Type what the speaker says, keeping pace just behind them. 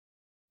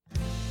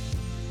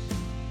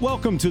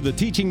Welcome to the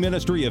teaching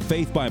ministry of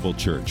Faith Bible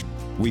Church.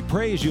 We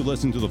pray as you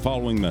listen to the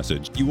following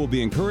message, you will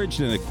be encouraged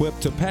and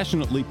equipped to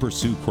passionately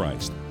pursue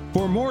Christ.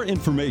 For more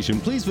information,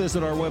 please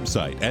visit our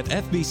website at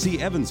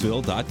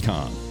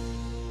fbcevansville.com.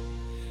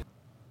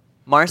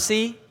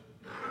 Marcy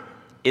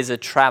is a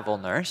travel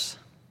nurse.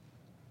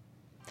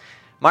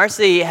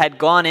 Marcy had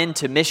gone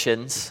into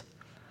missions,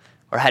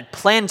 or had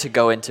planned to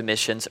go into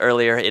missions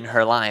earlier in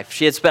her life.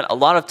 She had spent a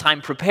lot of time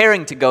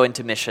preparing to go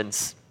into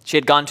missions. She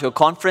had gone to a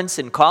conference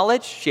in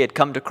college. She had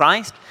come to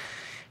Christ.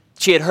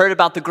 She had heard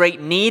about the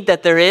great need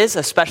that there is,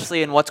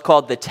 especially in what's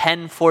called the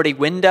 1040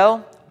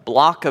 window,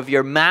 block of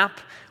your map,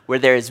 where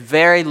there is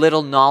very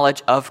little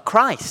knowledge of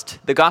Christ.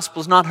 The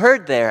gospel's not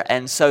heard there.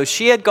 And so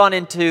she had gone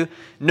into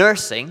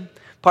nursing,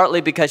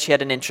 partly because she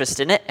had an interest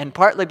in it, and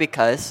partly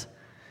because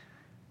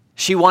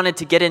she wanted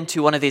to get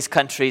into one of these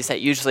countries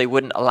that usually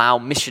wouldn't allow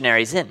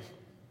missionaries in.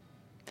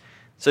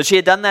 So she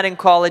had done that in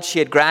college. She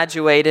had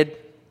graduated.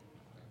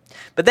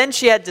 But then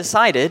she had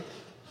decided,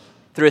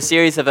 through a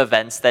series of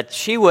events, that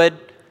she would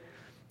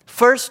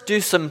first do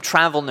some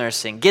travel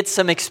nursing, get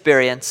some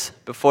experience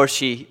before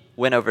she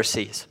went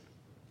overseas.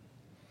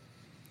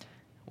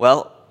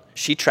 Well,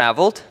 she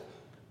traveled,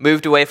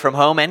 moved away from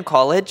home and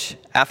college,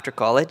 after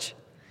college,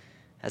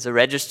 as a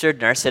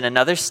registered nurse in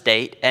another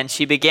state, and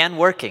she began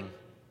working.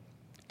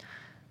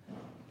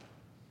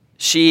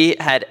 She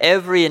had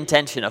every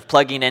intention of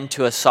plugging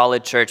into a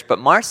solid church, but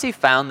Marcy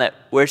found that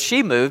where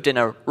she moved, in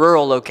a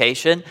rural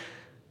location,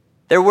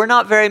 there were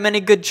not very many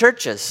good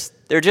churches.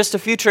 There were just a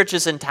few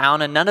churches in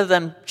town, and none of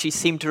them she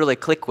seemed to really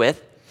click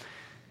with.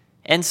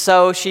 And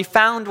so she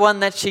found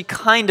one that she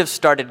kind of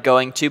started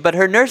going to, but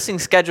her nursing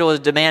schedule was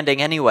demanding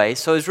anyway,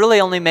 so it was really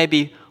only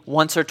maybe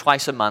once or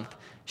twice a month.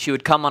 She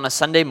would come on a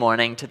Sunday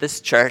morning to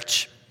this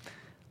church,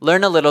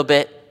 learn a little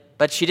bit,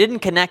 but she didn't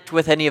connect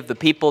with any of the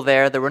people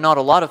there. There were not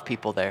a lot of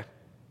people there.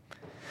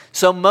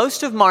 So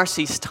most of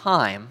Marcy's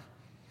time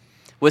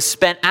was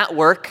spent at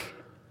work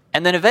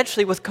and then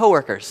eventually with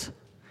coworkers.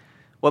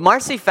 What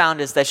Marcy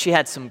found is that she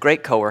had some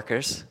great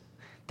coworkers.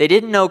 They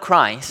didn't know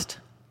Christ,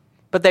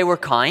 but they were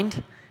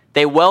kind.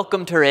 They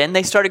welcomed her in.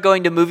 They started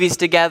going to movies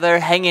together,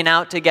 hanging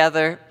out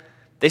together.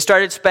 They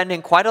started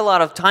spending quite a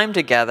lot of time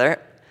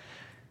together.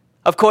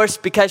 Of course,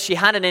 because she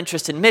had an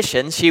interest in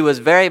missions, she was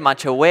very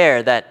much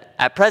aware that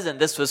at present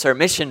this was her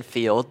mission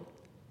field,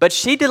 but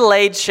she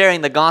delayed sharing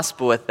the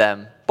gospel with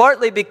them,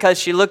 partly because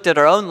she looked at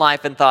her own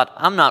life and thought,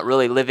 I'm not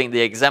really living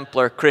the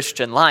exemplar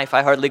Christian life.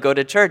 I hardly go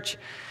to church.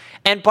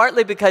 And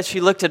partly because she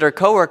looked at her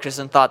coworkers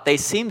and thought, they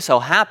seem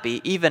so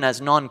happy, even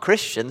as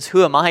non-Christians.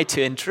 Who am I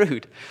to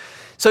intrude?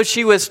 So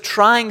she was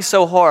trying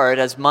so hard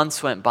as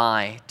months went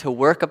by to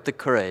work up the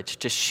courage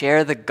to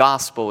share the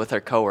gospel with her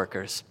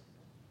coworkers.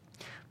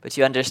 But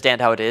you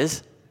understand how it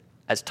is.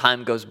 As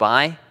time goes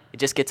by,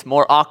 it just gets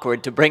more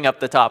awkward to bring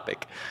up the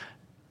topic.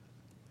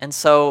 And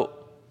so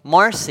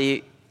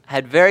Marcy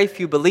had very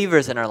few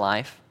believers in her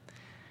life.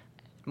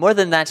 More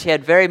than that, she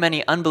had very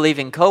many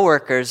unbelieving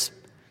coworkers,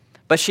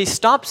 but she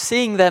stopped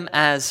seeing them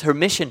as her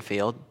mission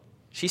field.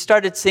 She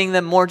started seeing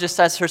them more just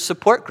as her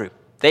support group.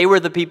 They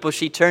were the people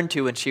she turned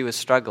to when she was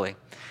struggling.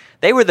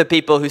 They were the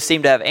people who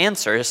seemed to have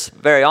answers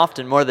very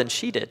often more than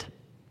she did.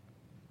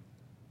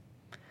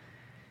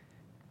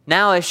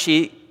 Now as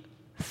she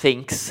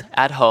thinks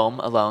at home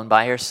alone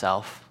by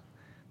herself,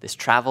 this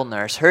travel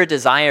nurse, her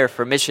desire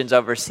for missions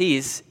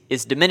overseas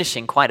is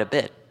diminishing quite a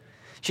bit.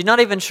 She's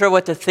not even sure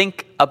what to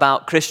think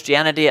about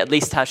Christianity, at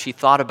least how she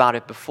thought about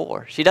it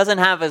before. She doesn't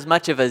have as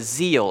much of a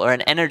zeal or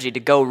an energy to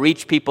go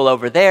reach people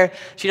over there.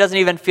 She doesn't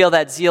even feel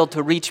that zeal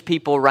to reach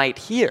people right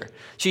here.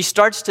 She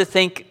starts to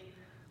think,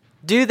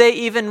 do they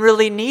even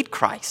really need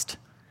Christ?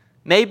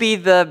 Maybe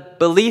the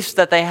beliefs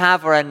that they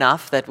have are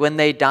enough that when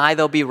they die,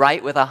 they'll be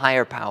right with a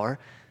higher power.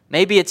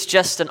 Maybe it's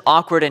just an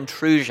awkward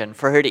intrusion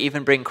for her to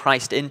even bring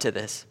Christ into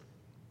this.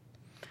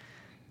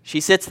 She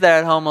sits there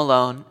at home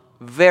alone,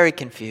 very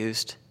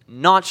confused,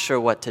 not sure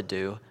what to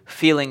do,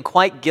 feeling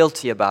quite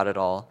guilty about it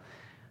all.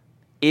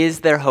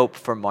 Is there hope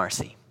for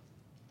Marcy?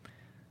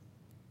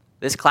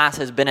 This class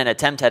has been an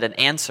attempt at an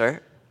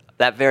answer,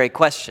 that very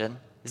question.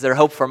 Is there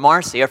hope for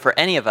Marcy or for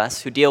any of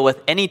us who deal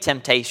with any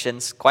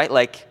temptations quite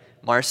like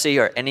Marcy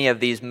or any of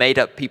these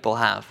made-up people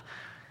have?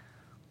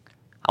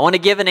 I want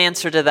to give an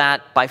answer to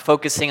that by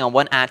focusing on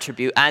one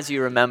attribute. As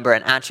you remember,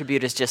 an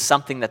attribute is just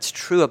something that's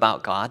true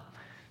about God.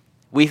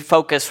 We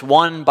focus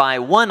one by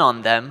one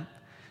on them,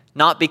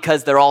 not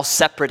because they're all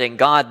separate in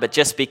God, but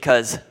just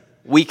because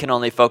we can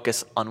only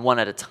focus on one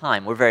at a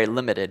time. We're very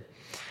limited.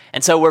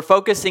 And so we're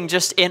focusing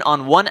just in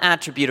on one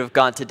attribute of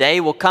God today.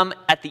 We'll come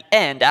at the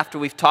end after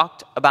we've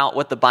talked about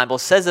what the Bible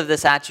says of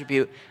this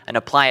attribute and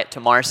apply it to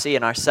Marcy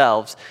and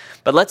ourselves.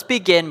 But let's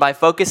begin by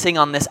focusing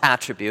on this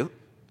attribute.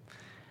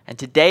 And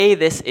today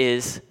this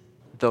is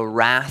the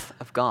wrath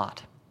of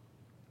God.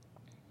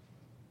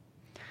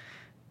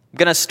 I'm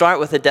going to start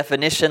with a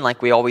definition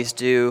like we always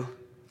do,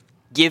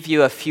 give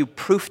you a few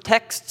proof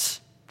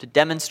texts to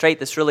demonstrate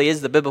this really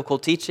is the biblical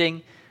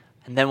teaching,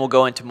 and then we'll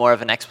go into more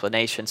of an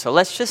explanation. So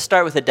let's just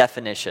start with a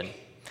definition.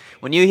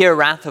 When you hear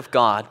wrath of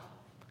God,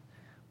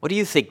 what do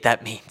you think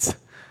that means?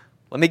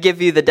 Let me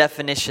give you the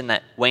definition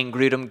that Wayne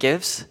Grudem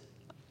gives.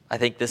 I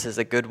think this is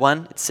a good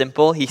one. It's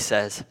simple. He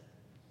says,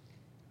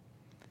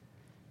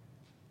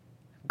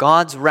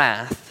 God's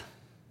wrath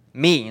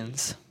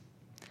means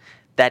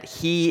that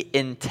he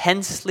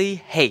intensely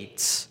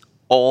hates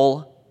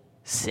all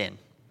sin.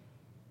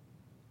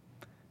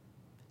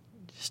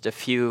 Just a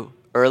few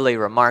early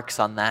remarks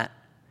on that.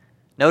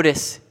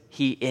 Notice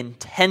he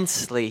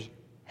intensely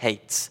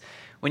hates.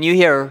 When you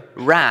hear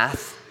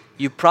wrath,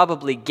 you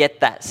probably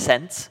get that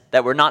sense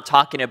that we're not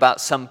talking about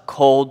some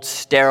cold,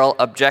 sterile,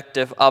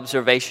 objective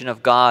observation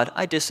of God.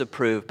 I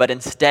disapprove. But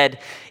instead,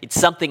 it's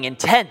something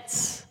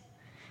intense.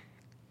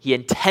 He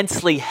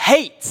intensely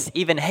hates.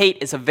 Even hate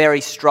is a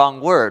very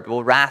strong word.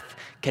 Well, wrath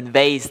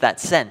conveys that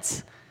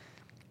sense.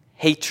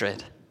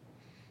 Hatred.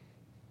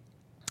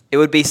 It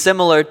would be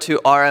similar to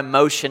our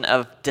emotion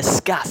of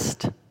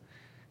disgust.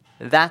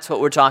 That's what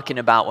we're talking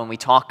about when we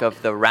talk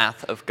of the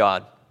wrath of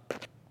God.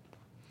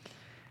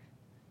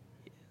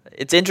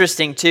 It's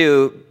interesting,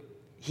 too,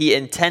 he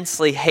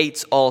intensely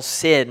hates all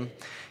sin.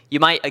 You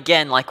might,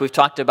 again, like we've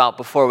talked about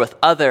before with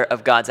other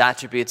of God's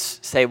attributes,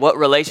 say, what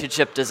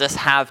relationship does this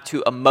have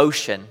to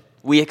emotion?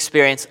 We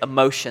experience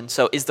emotion.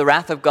 So is the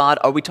wrath of God,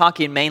 are we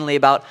talking mainly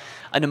about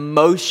an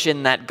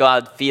emotion that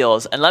God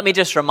feels? And let me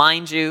just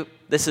remind you,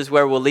 this is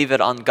where we'll leave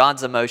it on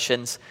God's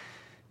emotions.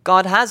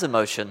 God has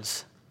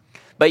emotions,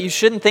 but you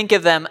shouldn't think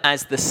of them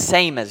as the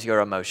same as your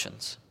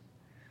emotions.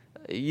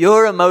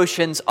 Your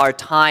emotions are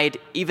tied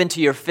even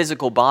to your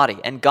physical body,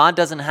 and God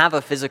doesn't have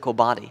a physical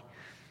body.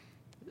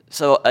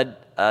 So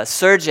a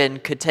surgeon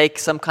could take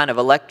some kind of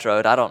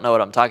electrode, I don't know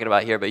what I'm talking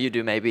about here, but you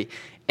do maybe,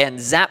 and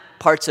zap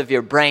parts of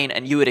your brain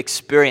and you would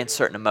experience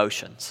certain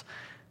emotions.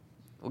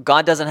 Well,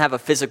 God doesn't have a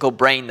physical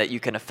brain that you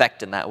can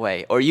affect in that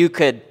way. Or you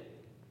could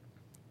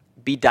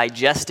be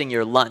digesting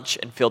your lunch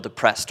and feel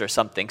depressed or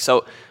something.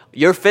 So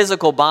your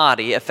physical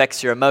body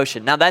affects your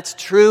emotion. Now that's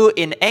true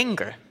in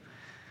anger.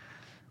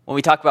 When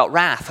we talk about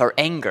wrath or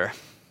anger,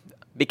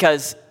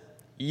 because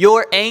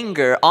your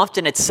anger,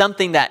 often it's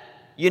something that,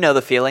 you know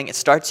the feeling, it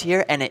starts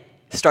here and it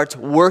starts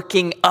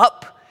working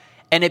up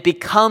and it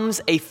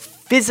becomes a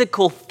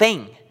physical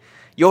thing.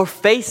 Your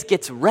face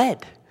gets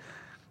red.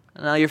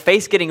 Now your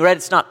face getting red,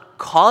 it's not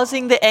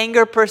causing the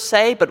anger per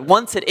se, but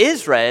once it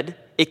is red,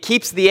 it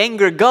keeps the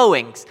anger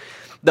going.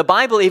 The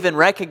Bible even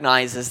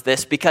recognizes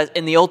this because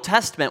in the Old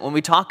Testament, when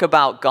we talk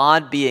about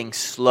God being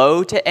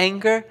slow to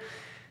anger,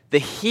 the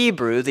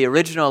Hebrew, the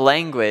original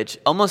language,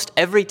 almost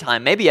every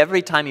time, maybe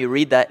every time you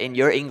read that in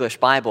your English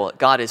Bible,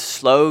 God is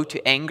slow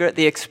to anger,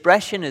 the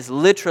expression is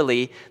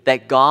literally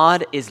that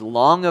God is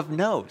long of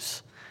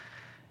nose.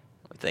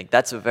 I think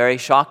that's a very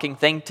shocking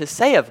thing to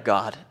say of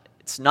God.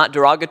 It's not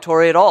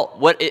derogatory at all.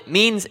 What it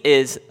means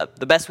is,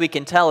 the best we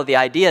can tell, the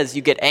idea is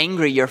you get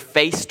angry, your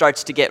face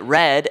starts to get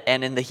red,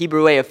 and in the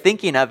Hebrew way of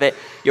thinking of it,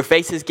 your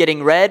face is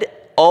getting red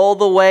all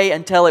the way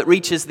until it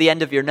reaches the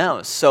end of your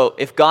nose. So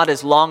if God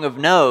is long of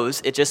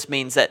nose, it just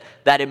means that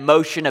that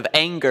emotion of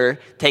anger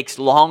takes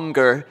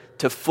longer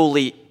to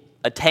fully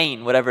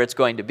attain whatever it's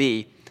going to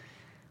be.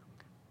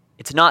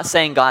 It's not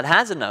saying God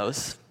has a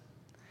nose,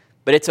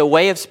 but it's a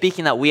way of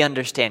speaking that we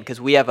understand because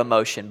we have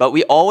emotion. But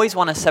we always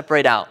want to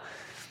separate out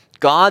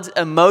God's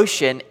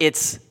emotion.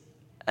 It's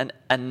an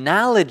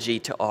analogy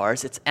to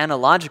ours. It's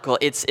analogical.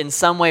 It's in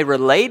some way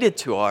related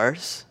to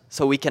ours,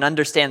 so we can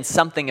understand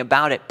something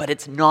about it, but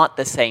it's not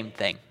the same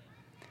thing.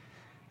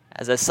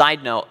 As a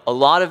side note, a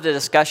lot of the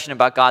discussion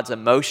about God's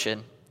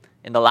emotion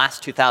in the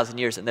last 2,000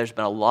 years, and there's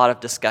been a lot of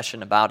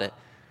discussion about it,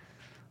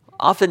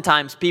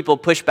 oftentimes people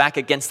push back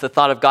against the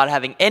thought of God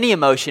having any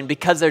emotion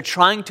because they're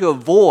trying to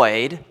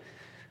avoid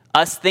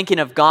us thinking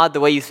of God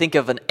the way you think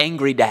of an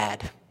angry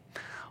dad.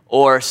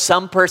 Or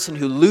some person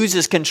who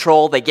loses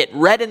control, they get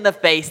red in the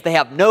face, they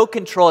have no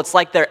control. It's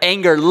like their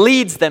anger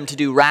leads them to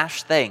do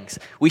rash things.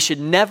 We should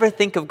never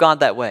think of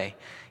God that way.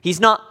 He's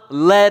not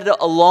led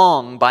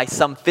along by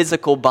some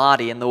physical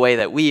body in the way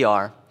that we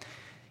are.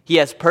 He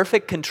has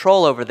perfect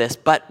control over this,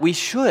 but we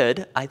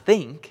should, I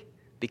think,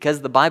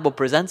 because the Bible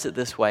presents it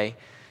this way,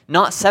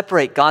 not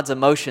separate God's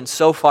emotion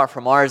so far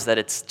from ours that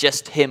it's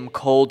just him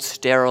cold,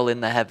 sterile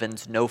in the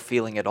heavens, no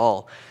feeling at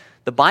all.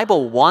 The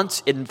Bible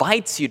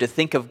invites you to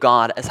think of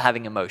God as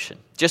having emotion.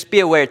 Just be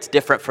aware it's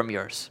different from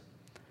yours.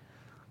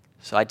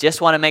 So I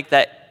just want to make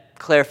that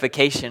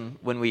clarification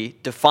when we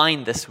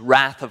define this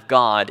wrath of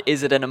God.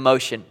 Is it an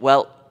emotion?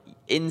 Well,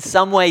 in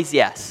some ways,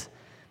 yes,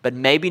 but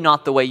maybe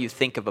not the way you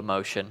think of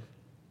emotion.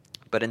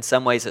 But in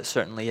some ways, it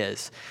certainly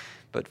is.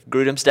 But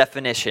Grudem's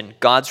definition,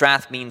 God's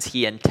wrath means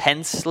he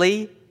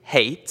intensely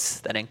hates,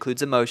 that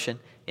includes emotion,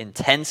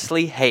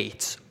 intensely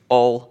hates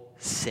all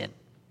sin.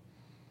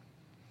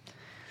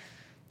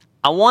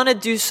 I want to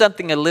do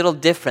something a little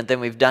different than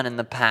we've done in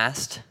the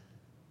past.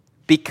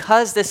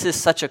 Because this is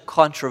such a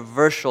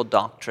controversial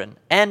doctrine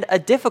and a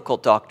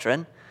difficult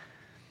doctrine,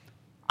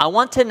 I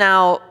want to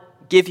now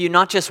give you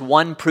not just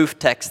one proof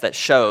text that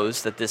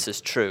shows that this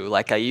is true,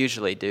 like I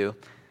usually do.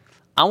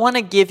 I want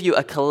to give you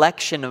a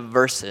collection of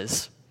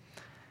verses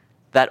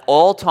that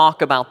all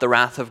talk about the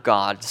wrath of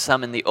God,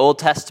 some in the Old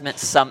Testament,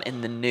 some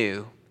in the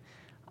New.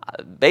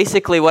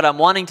 Basically, what I'm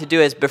wanting to do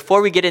is,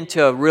 before we get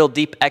into a real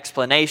deep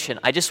explanation,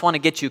 I just want to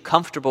get you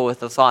comfortable with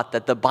the thought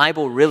that the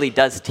Bible really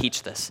does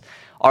teach this.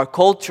 Our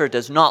culture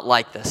does not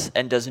like this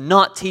and does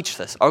not teach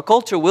this. Our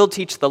culture will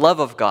teach the love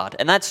of God,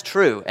 and that's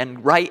true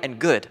and right and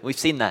good. We've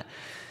seen that.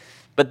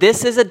 But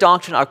this is a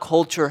doctrine our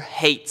culture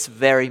hates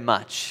very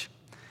much.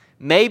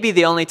 Maybe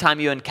the only time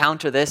you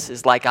encounter this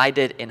is like I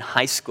did in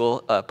high school,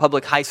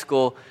 public high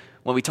school,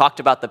 when we talked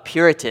about the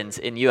Puritans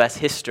in U.S.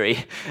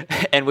 history,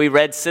 and we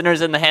read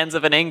Sinners in the Hands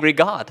of an Angry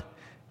God,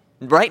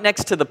 right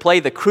next to the play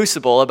The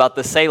Crucible about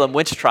the Salem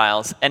witch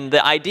trials. And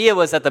the idea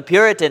was that the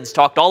Puritans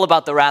talked all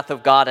about the wrath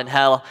of God and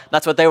hell.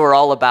 That's what they were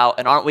all about,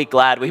 and aren't we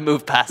glad we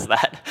moved past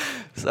that?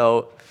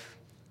 So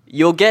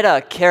you'll get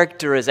a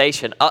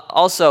characterization.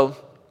 Also,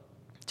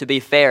 to be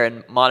fair,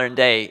 in modern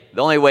day,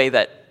 the only way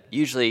that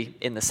usually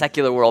in the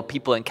secular world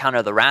people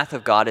encounter the wrath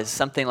of God is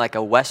something like a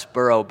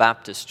Westboro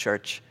Baptist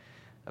church,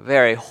 a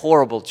very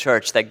horrible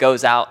church that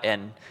goes out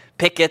and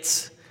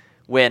pickets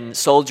when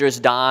soldiers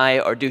die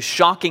or do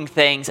shocking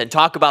things and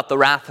talk about the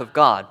wrath of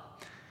God.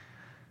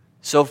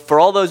 So for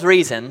all those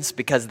reasons,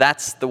 because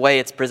that's the way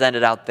it's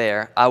presented out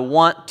there, I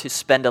want to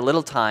spend a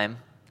little time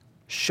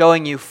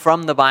showing you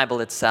from the Bible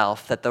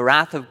itself that the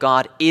wrath of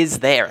God is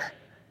there.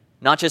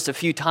 Not just a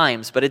few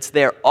times, but it's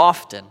there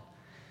often.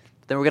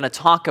 Then we're going to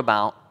talk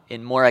about,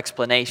 in more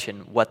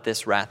explanation, what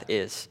this wrath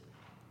is.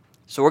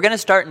 So we're going to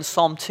start in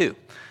Psalm 2.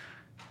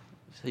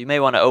 So you may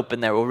want to open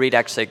there. We'll read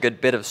actually a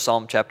good bit of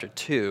Psalm chapter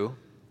 2.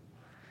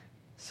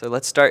 So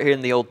let's start here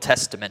in the Old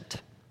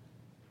Testament.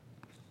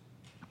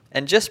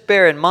 And just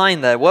bear in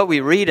mind that what we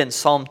read in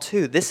Psalm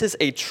 2, this is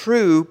a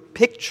true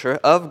picture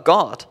of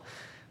God.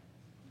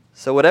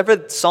 So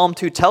whatever Psalm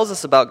 2 tells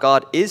us about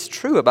God is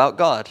true about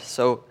God.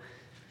 So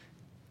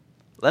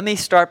let me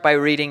start by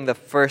reading the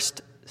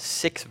first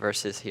 6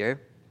 verses here.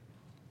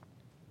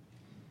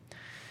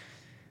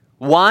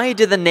 Why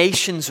do the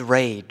nations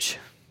rage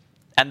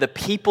and the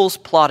peoples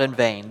plot in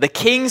vain? The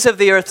kings of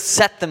the earth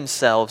set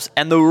themselves,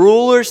 and the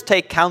rulers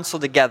take counsel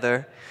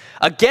together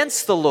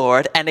against the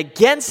Lord and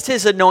against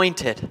his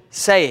anointed,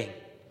 saying,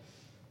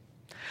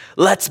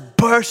 let's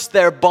burst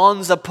their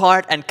bonds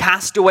apart and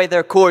cast away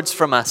their cords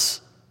from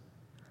us.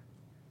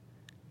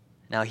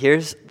 Now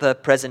here's the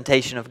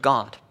presentation of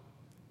God.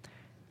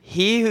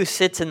 He who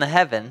sits in the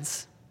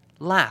heavens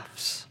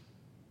laughs.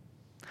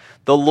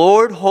 The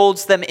Lord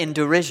holds them in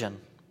derision.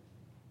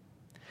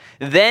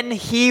 Then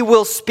he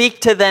will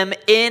speak to them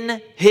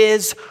in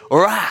his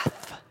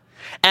wrath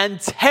and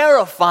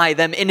terrify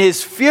them in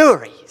his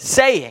fury,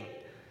 saying,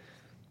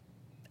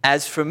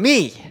 as for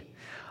me,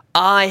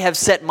 I have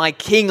set my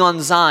king on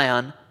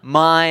Zion,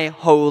 my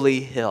holy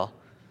hill.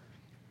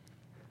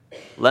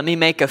 Let me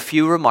make a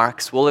few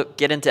remarks. We'll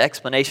get into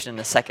explanation in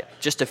a second.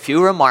 Just a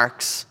few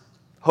remarks.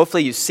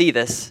 Hopefully you see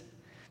this.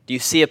 Do you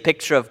see a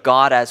picture of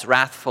God as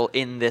wrathful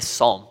in this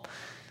psalm?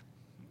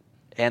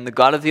 And the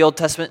God of the Old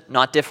Testament,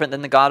 not different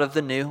than the God of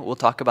the New. We'll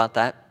talk about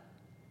that.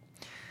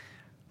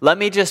 Let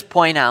me just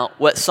point out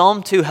what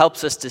Psalm 2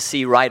 helps us to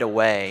see right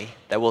away,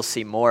 that we'll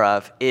see more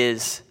of,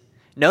 is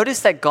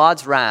notice that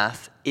God's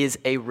wrath is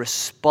a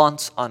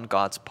response on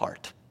God's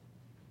part.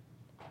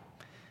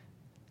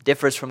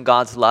 Differs from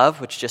God's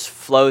love, which just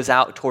flows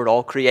out toward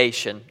all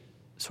creation,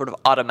 sort of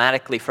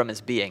automatically from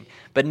his being.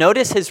 But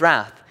notice his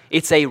wrath.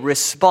 It's a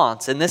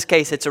response. In this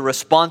case, it's a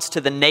response to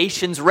the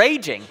nations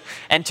raging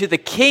and to the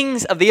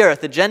kings of the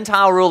earth, the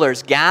Gentile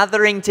rulers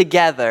gathering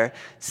together,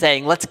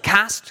 saying, let's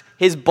cast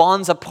his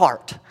bonds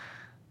apart,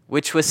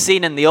 which was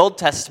seen in the Old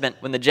Testament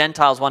when the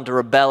Gentiles wanted to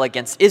rebel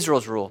against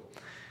Israel's rule.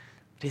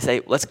 They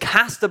say, let's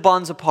cast the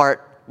bonds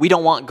apart. We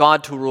don't want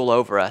God to rule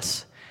over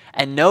us.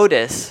 And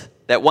notice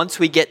that once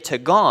we get to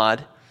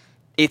God,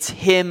 it's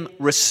him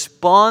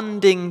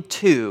responding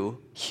to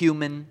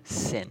human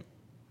sin.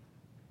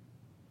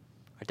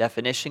 Our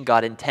definition,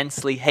 God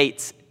intensely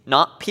hates,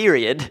 not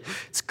period,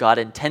 it's God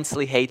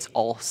intensely hates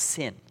all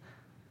sin.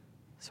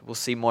 So we'll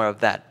see more of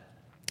that.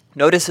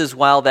 Notice as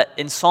well that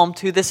in Psalm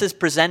 2, this is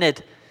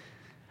presented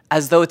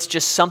as though it's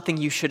just something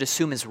you should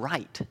assume is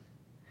right.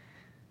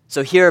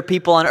 So here are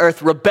people on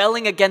earth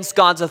rebelling against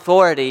God's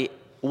authority.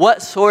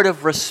 What sort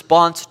of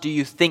response do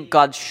you think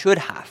God should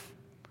have?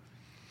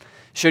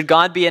 Should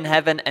God be in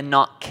heaven and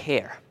not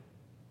care?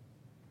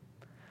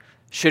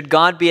 Should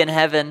God be in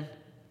heaven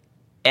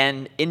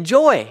and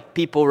enjoy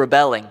people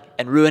rebelling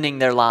and ruining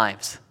their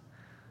lives?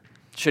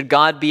 Should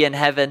God be in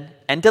heaven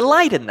and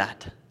delight in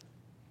that?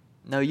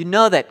 No, you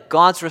know that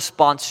God's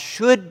response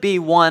should be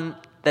one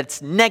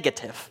that's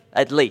negative,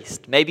 at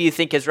least. Maybe you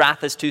think his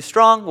wrath is too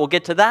strong. We'll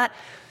get to that.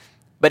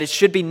 But it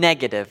should be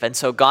negative. And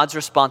so God's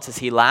response is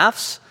he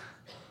laughs,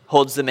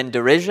 holds them in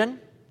derision.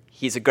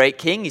 He's a great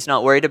king. He's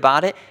not worried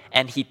about it.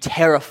 And he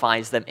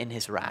terrifies them in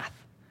his wrath.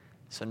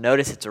 So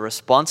notice it's a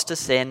response to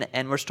sin,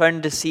 and we're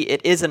starting to see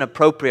it is an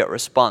appropriate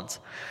response.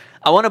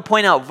 I want to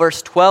point out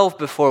verse 12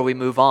 before we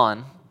move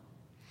on,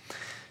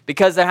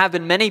 because there have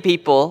been many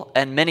people,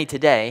 and many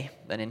today,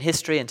 and in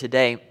history and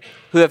today,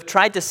 who have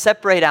tried to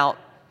separate out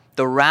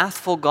the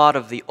wrathful God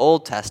of the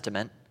Old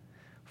Testament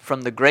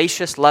from the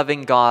gracious,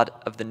 loving God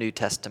of the New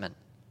Testament.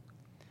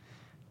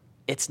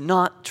 It's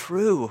not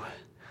true.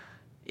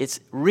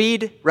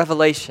 Read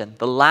Revelation,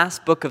 the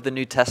last book of the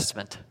New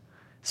Testament.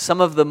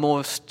 Some of the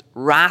most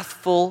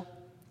wrathful,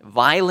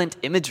 violent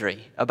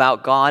imagery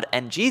about God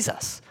and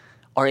Jesus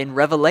are in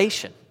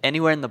Revelation,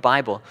 anywhere in the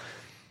Bible.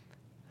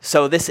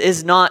 So this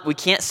is not, we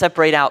can't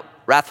separate out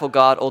wrathful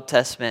God, Old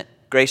Testament,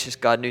 gracious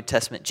God, New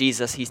Testament,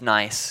 Jesus, he's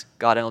nice,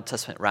 God in Old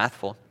Testament,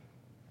 wrathful.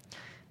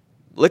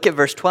 Look at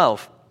verse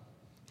 12.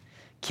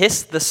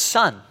 Kiss the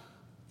Son.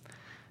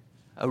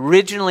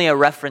 Originally a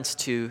reference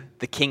to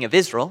the King of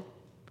Israel,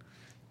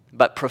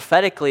 but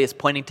prophetically is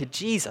pointing to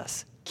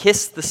Jesus.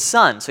 Kiss the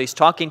Son. So he's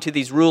talking to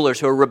these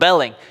rulers who are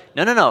rebelling.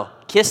 No.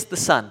 Kiss the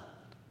Son.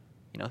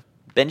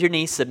 Bend your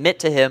knees, submit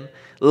to him,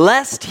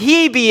 lest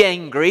he be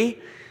angry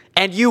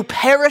and you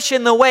perish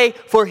in the way,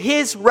 for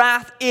his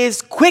wrath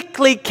is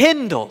quickly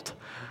kindled.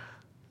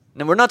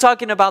 Now, we're not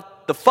talking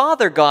about the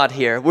Father God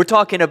here. We're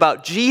talking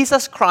about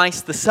Jesus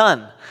Christ the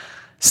Son.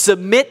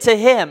 Submit to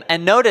him.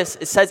 And notice,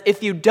 it says,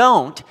 if you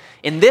don't,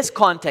 in this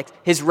context,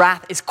 his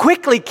wrath is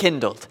quickly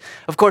kindled.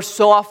 Of course,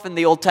 so often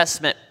the Old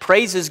Testament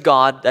praises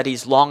God that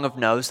he's long of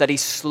nose, that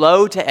he's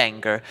slow to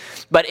anger.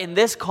 But in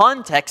this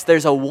context,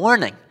 there's a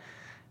warning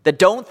that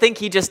don't think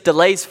he just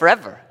delays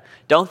forever.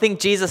 Don't think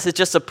Jesus is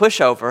just a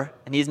pushover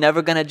and he's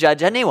never going to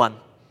judge anyone.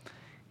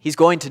 He's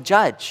going to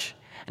judge,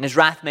 and his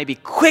wrath may be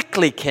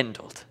quickly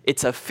kindled.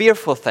 It's a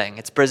fearful thing.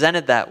 It's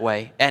presented that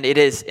way, and it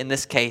is, in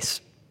this case,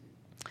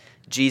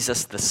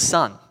 Jesus the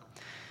Son.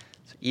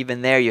 So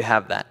even there you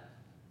have that.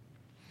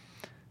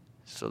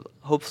 So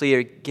hopefully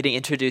you're getting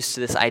introduced to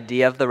this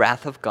idea of the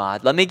wrath of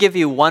God. Let me give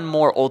you one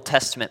more Old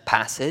Testament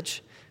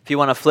passage. If you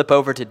want to flip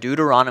over to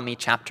Deuteronomy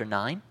chapter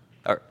 9.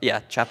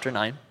 Chapter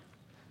 9.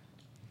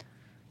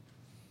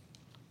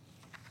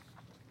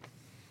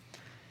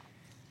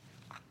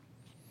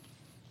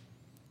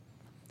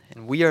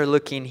 And we are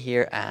looking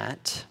here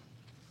at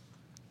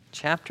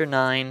chapter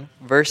 9,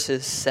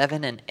 verses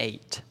 7 and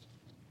 8.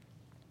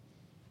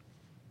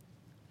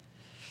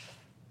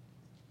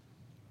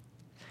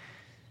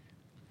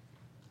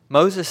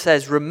 Moses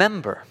says,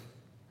 remember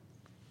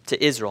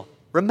to Israel.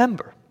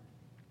 Remember.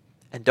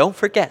 And don't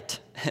forget.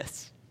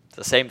 It's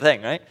the same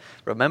thing, right?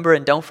 Remember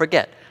and don't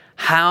forget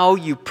how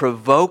you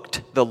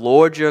provoked the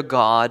Lord your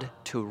God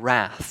to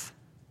wrath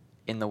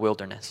in the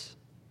wilderness.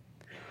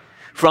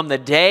 From the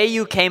day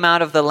you came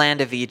out of the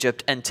land of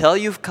Egypt until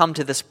you've come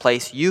to this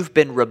place, you've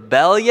been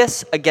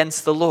rebellious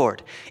against the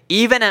Lord.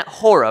 Even at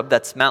Horeb,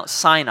 that's Mount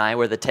Sinai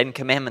where the 10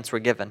 Commandments were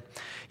given,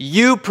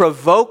 you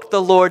provoked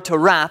the Lord to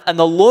wrath, and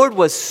the Lord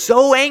was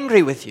so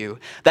angry with you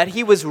that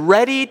he was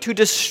ready to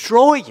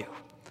destroy you.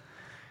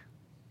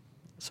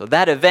 So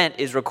that event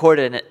is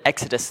recorded in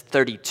Exodus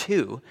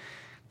 32,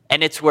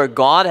 and it's where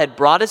God had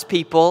brought his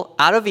people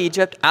out of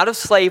Egypt, out of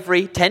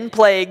slavery, 10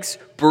 plagues,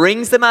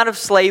 brings them out of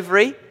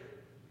slavery.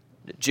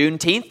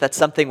 Juneteenth, that's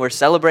something we're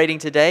celebrating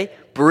today,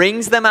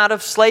 brings them out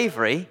of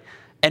slavery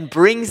and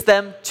brings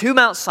them to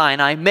Mount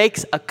Sinai,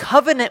 makes a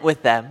covenant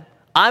with them.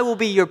 I will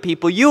be your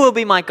people, you will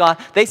be my God.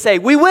 They say,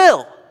 we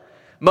will.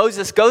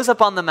 Moses goes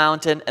up on the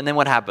mountain, and then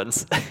what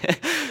happens?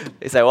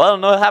 They say, well, I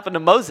don't know what happened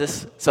to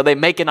Moses. So they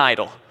make an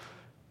idol.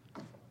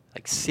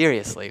 Like,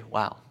 seriously,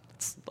 wow.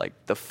 It's like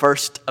the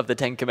first of the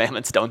 10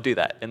 Commandments, don't do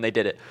that. And they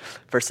did it,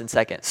 first and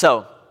second.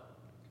 So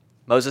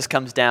Moses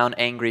comes down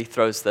angry,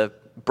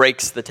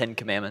 breaks the 10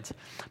 Commandments.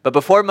 But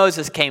before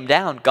Moses came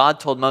down, God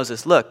told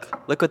Moses, look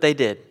what they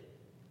did.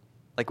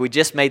 Like, we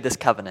just made this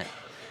covenant.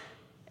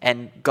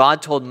 And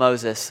God told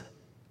Moses,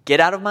 get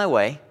out of my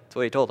way. That's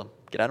what he told him.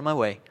 Get out of my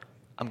way.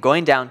 I'm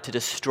going down to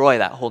destroy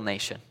that whole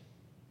nation,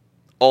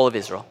 all of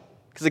Israel.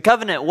 Because the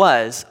covenant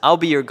was, I'll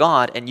be your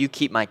God and you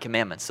keep my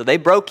commandments. So they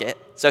broke it.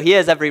 So he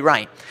has every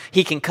right.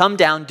 He can come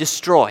down,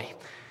 destroy.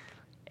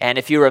 And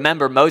if you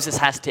remember, Moses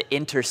has to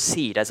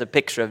intercede as a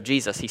picture of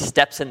Jesus. He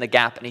steps in the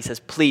gap and he says,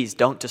 please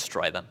don't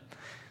destroy them,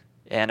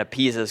 and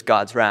appeases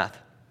God's wrath.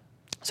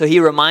 So he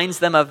reminds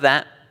them of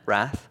that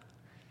wrath.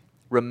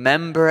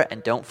 Remember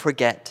and don't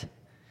forget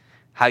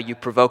how you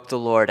provoked the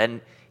Lord. And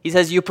he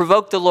says you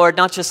provoked the Lord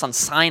not just on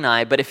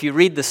Sinai, but if you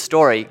read the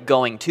story,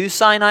 going to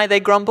Sinai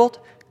they grumbled,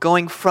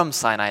 going from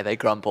Sinai they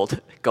grumbled,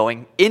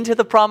 going into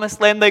the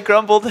promised land they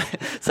grumbled,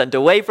 sent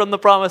away from the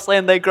promised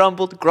land they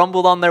grumbled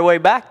on their way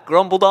back,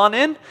 grumbled on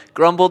in,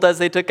 grumbled as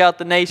they took out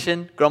the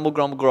nation,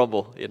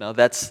 grumble.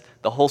 That's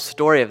the whole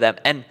story of them.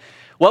 And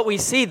what we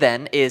see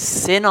then is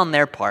sin on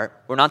their part.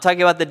 We're not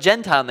talking about the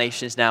Gentile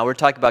nations now. We're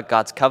talking about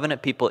God's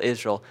covenant people,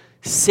 Israel.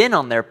 Sin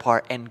on their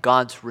part and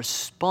God's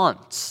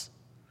response.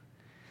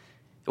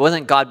 It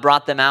wasn't God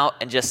brought them out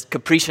and just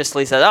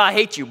capriciously said, I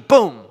hate you,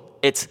 boom.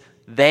 It's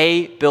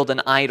they build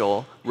an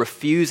idol,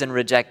 refuse and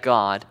reject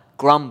God,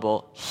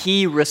 grumble.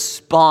 He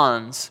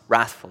responds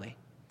wrathfully.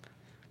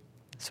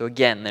 So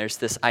again, there's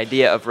this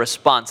idea of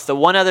response. The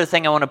one other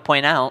thing I want to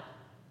point out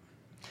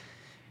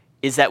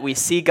is that we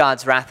see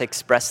God's wrath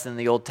expressed in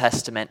the Old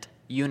Testament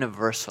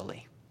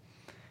universally.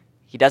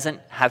 He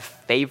doesn't have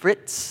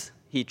favorites.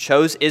 He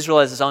chose Israel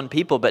as his own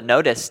people, but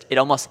notice it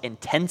almost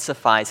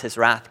intensifies his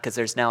wrath because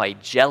there's now a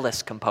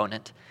jealous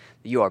component.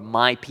 You are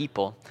my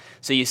people.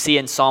 So you see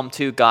in Psalm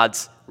 2,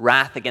 God's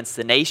wrath against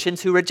the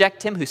nations who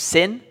reject him, who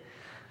sin.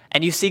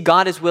 And you see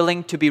God is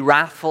willing to be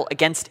wrathful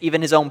against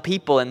even his own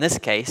people in this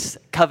case,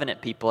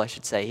 covenant people I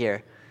should say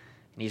here.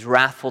 And he's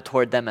wrathful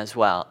toward them as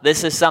well.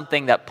 This is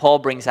something that Paul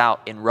brings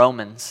out in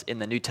Romans in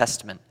the New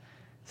Testament.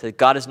 So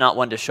God is not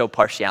one to show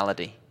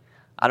partiality.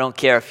 I don't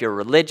care if you're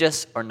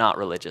religious or not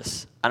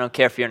religious. I don't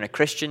care if you're in a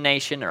Christian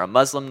nation or a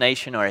Muslim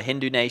nation or a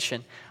Hindu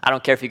nation. I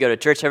don't care if you go to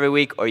church every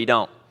week or you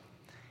don't.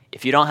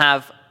 If you don't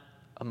have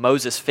a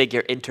Moses figure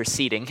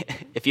interceding,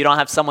 if you don't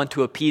have someone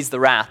to appease the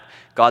wrath,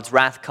 God's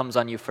wrath comes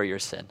on you for your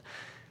sin.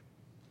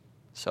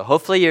 So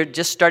hopefully you're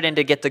just starting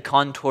to get the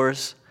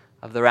contours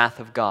of the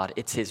wrath of God.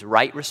 It's his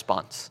right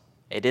response.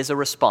 It is a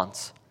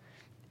response.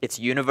 It's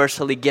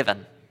universally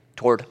given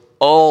toward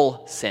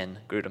all sin,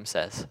 Grudem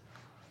says.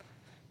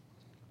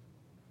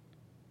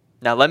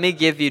 Now let me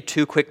give you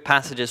two quick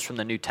passages from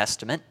the New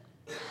Testament.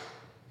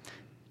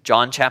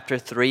 John chapter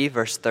 3,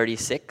 verse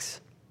 36.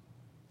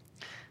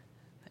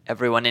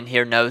 Everyone in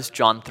here knows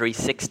John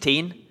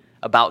 3:16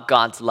 about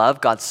God's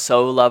love. God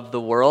so loved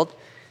the world.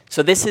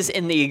 So this is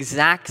in the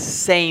exact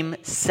same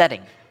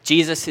setting.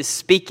 Jesus is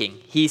speaking.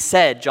 He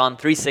said, John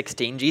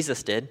 3:16,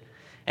 Jesus did.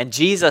 And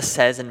Jesus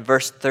says in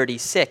verse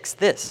 36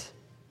 this: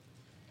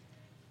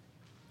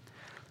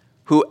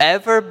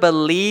 whoever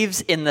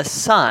believes in the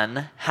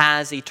Son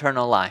has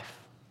eternal life.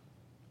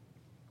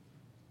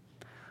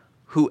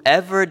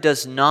 Whoever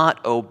does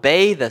not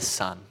obey the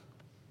Son,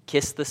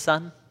 kiss the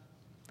Son,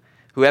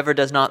 whoever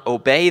does not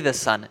obey the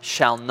Son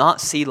shall not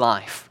see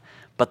life,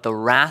 but the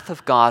wrath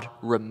of God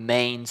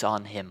remains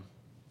on him.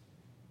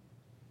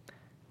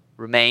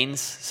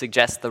 Remains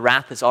suggests the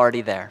wrath is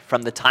already there.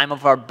 From the time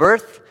of our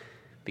birth,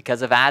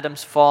 because of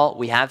Adam's fall,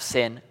 we have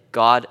sin.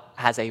 God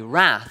has a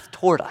wrath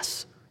toward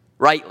us,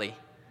 rightly.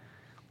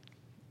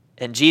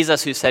 And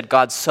Jesus, who said,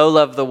 God so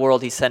loved the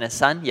world, he sent his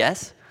Son,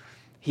 yes.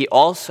 He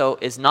also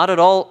is not at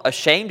all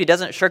ashamed. He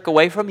doesn't shirk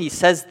away from him. He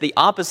says the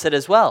opposite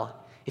as well.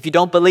 If you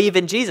don't believe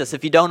in Jesus,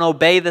 if you don't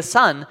obey the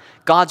Son,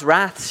 God's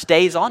wrath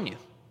stays on you.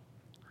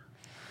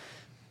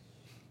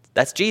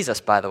 That's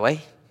Jesus, by the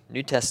way,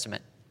 New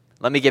Testament.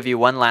 Let me give you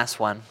one last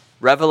one.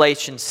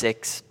 Revelation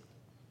 6,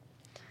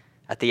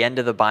 at the end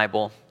of the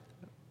Bible.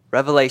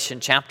 Revelation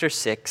chapter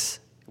 6,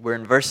 we're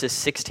in verses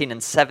 16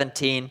 and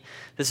 17.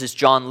 This is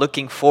John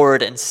looking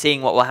forward and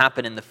seeing what will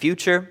happen in the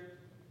future.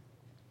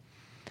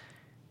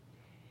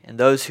 And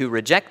those who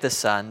reject the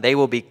Son, they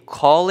will be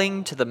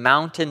calling to the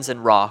mountains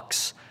and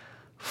rocks,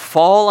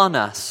 fall on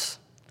us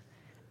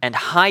and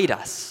hide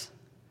us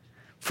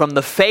from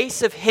the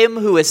face of him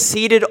who is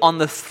seated on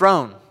the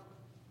throne.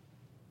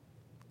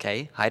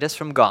 Okay, hide us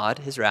from God,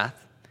 his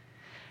wrath,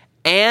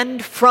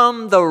 and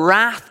from the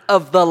wrath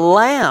of the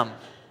Lamb.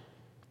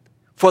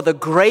 For the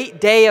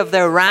great day of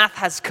their wrath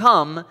has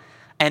come,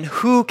 and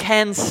who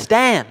can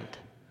stand?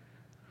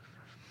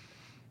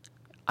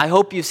 I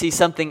hope you see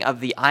something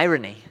of the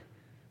irony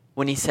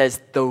when he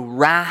says, the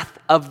wrath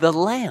of the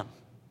Lamb.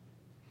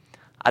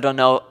 I don't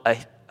know,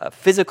 a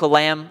physical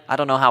lamb, I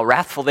don't know how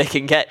wrathful they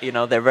can get. You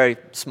know, they're very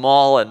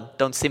small and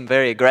don't seem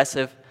very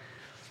aggressive.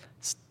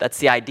 That's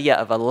the idea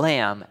of a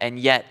lamb, and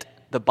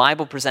yet the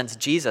Bible presents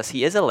Jesus.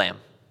 He is a lamb.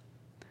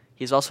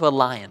 He's also a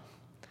lion.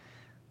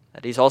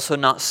 That he's also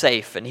not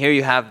safe. And here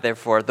you have,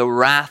 therefore, the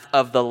wrath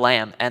of the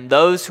Lamb. And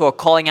those who are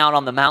calling out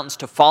on the mountains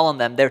to fall on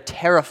them, they're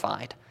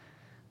terrified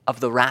of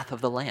the wrath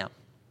of the Lamb,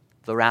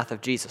 the wrath of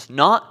Jesus.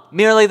 Not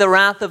merely the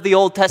wrath of the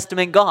Old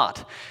Testament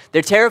God.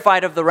 They're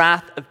terrified of the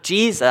wrath of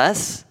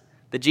Jesus,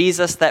 the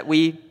Jesus that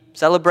we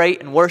celebrate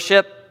and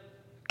worship,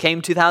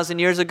 came 2,000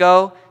 years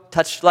ago,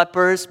 touched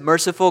lepers,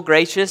 merciful,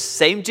 gracious,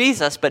 same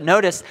Jesus. But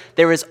notice,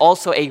 there is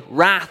also a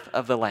wrath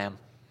of the Lamb.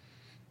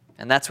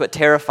 And that's what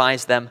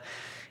terrifies them.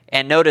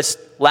 And notice,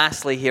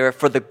 lastly here,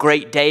 for the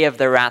great day of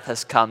their wrath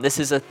has come. This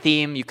is a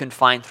theme you can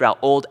find throughout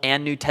Old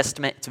and New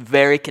Testament. It's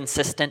very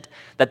consistent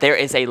that there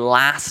is a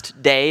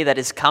last day that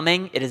is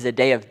coming. It is a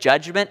day of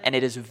judgment, and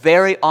it is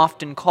very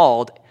often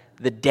called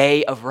the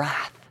day of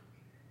wrath.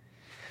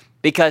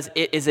 Because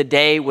it is a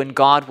day when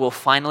God will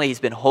finally, he's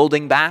been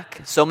holding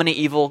back. So many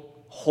evil,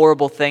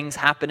 horrible things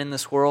happen in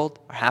this world,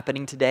 are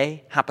happening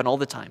today, happen all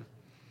the time.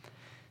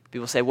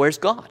 People say, where's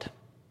God?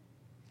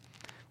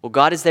 Well,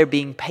 God is there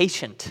being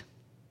patient.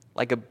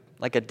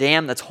 Like a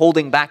dam that's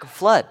holding back a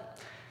flood.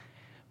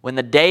 When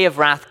the day of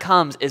wrath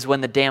comes is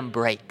when the dam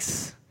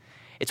breaks.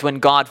 It's when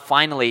God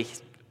finally,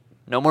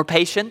 no more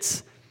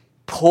patience,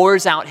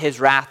 pours out his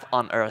wrath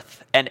on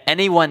earth. And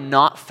anyone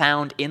not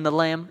found in the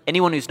Lamb,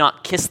 anyone who's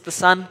not kissed the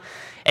Son,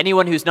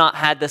 anyone who's not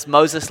had this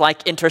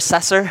Moses-like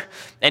intercessor,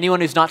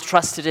 anyone who's not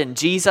trusted in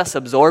Jesus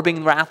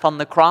absorbing wrath on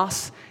the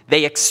cross,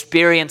 they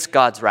experience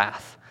God's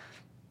wrath.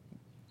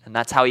 And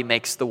that's how he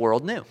makes the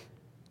world new.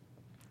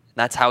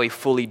 That's how he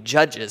fully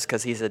judges,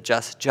 because he's a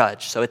just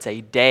judge. So it's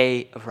a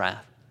day of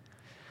wrath.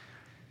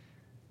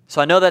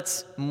 So I know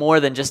that's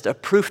more than just a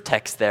proof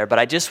text there, but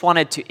I just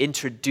wanted to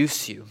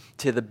introduce you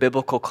to the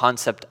biblical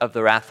concept of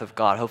the wrath of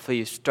God. Hopefully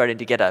you started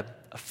to get a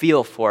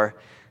feel for,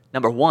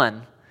 number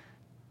one,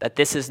 that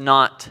this is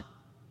not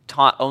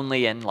taught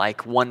only in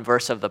like one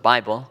verse of the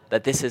Bible,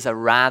 that this is a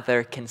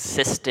rather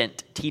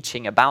consistent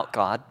teaching about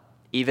God,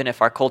 even if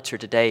our culture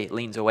today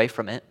leans away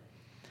from it.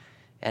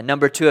 And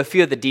number two, a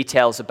few of the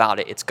details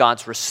about it. It's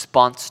God's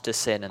response to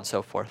sin and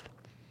so forth.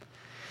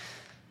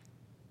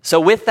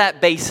 So with that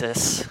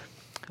basis,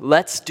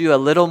 let's do a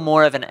little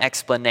more of an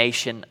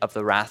explanation of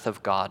the wrath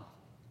of God.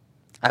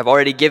 I've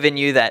already given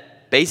you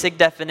that basic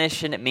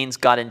definition. It means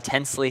God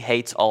intensely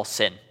hates all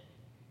sin.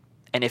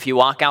 And if you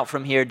walk out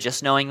from here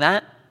just knowing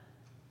that,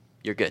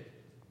 you're good.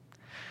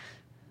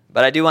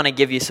 But I do want to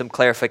give you some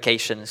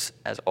clarifications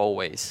as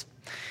always.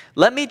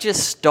 Let me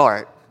just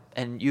start,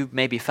 and you've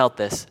maybe felt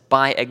this,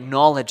 by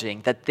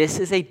acknowledging that this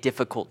is a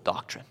difficult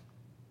doctrine.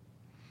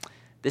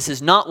 This is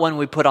not one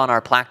we put on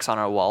our plaques on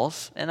our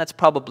walls, and that's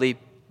probably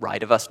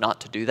right of us not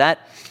to do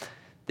that.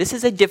 This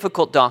is a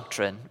difficult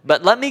doctrine,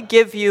 but let me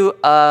give you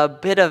a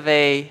bit of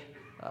a,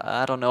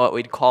 I don't know what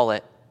we'd call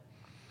it.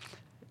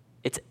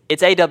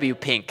 It's A.W.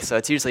 Pink, so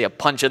it's usually a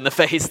punch in the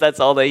face. That's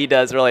all that he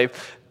does, really.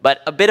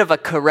 But a bit of a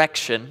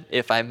correction,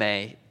 if I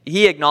may.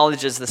 He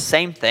acknowledges the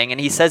same thing, and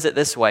he says it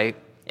this way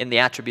in the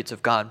attributes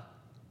of God.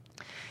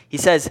 He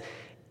says,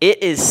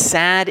 "It is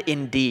sad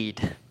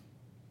indeed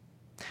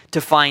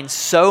to find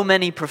so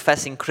many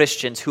professing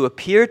Christians who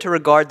appear to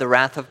regard the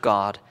wrath of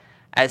God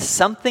as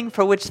something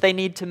for which they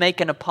need to make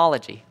an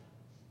apology."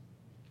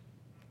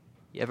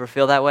 You ever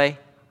feel that way?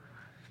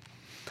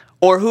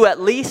 Or who at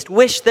least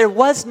wish there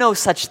was no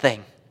such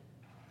thing.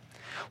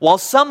 While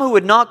some who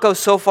would not go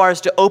so far as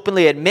to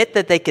openly admit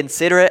that they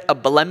consider it a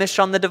blemish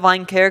on the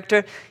divine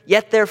character,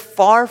 yet they're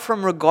far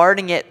from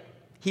regarding it,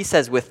 he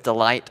says, with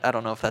delight. I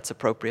don't know if that's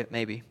appropriate,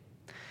 maybe.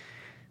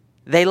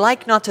 They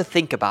like not to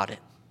think about it,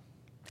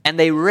 and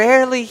they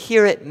rarely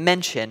hear it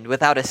mentioned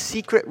without a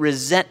secret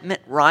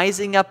resentment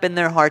rising up in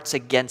their hearts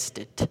against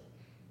it.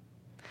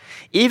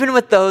 Even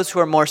with those who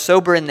are more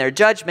sober in their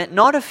judgment,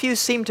 not a few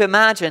seem to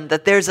imagine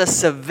that there's a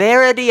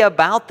severity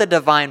about the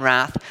divine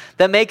wrath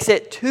that makes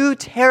it too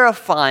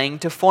terrifying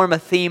to form a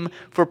theme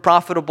for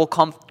profitable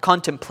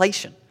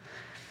contemplation.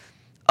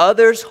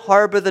 Others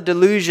harbor the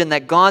delusion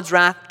that God's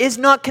wrath is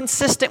not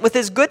consistent with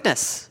his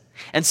goodness,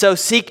 and so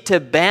seek to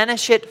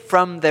banish it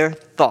from their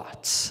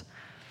thoughts.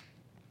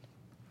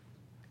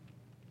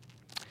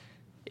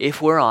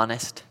 If we're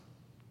honest,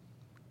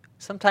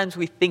 sometimes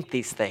we think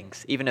these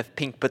things, even if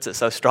Pink puts it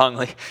so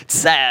strongly. It's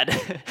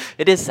sad.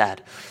 It is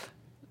sad.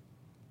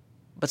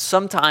 But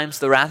sometimes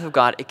the wrath of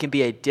God, it can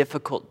be a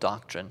difficult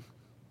doctrine.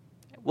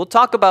 We'll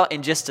talk about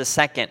in just a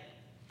second.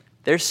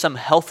 There's some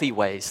healthy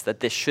ways that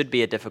this should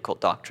be a difficult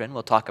doctrine.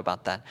 We'll talk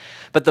about that.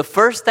 But the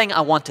first thing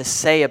I want to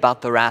say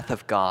about the wrath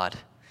of God,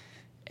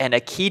 and a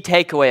key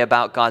takeaway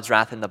about God's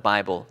wrath in the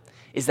Bible,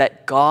 is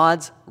that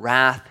God's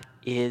wrath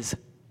is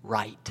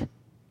right.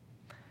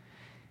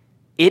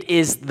 It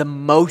is the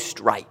most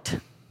right.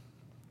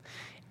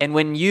 And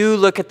when you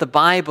look at the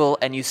Bible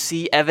and you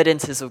see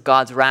evidences of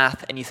God's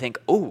wrath and you think,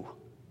 oh,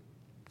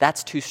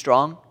 that's too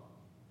strong,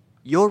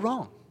 you're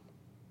wrong.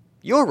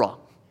 You're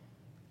wrong.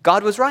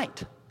 God was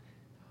right.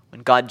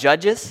 When God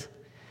judges,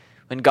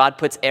 when God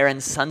puts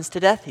Aaron's sons to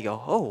death, you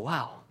go, oh,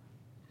 wow,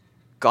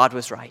 God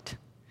was right.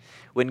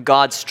 When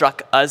God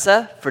struck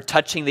Uzzah for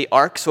touching the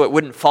ark so it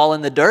wouldn't fall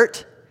in the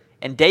dirt,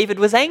 and David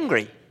was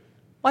angry.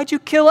 Why'd you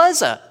kill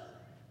Uzzah?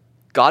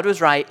 God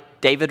was right,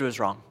 David was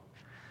wrong.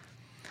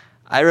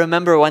 I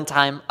remember one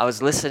time I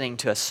was listening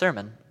to a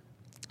sermon,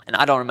 and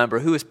I don't remember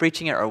who was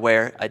preaching it or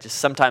where.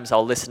 Sometimes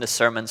I'll listen to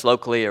sermons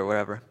locally or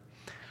wherever.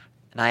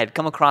 And I had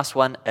come across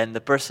one, and the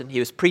person, he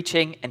was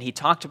preaching, and he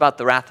talked about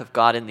the wrath of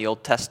God in the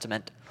Old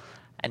Testament.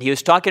 And he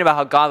was talking about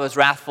how God was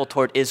wrathful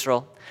toward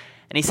Israel.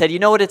 And he said, you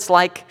know what it's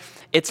like?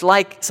 It's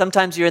like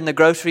sometimes you're in the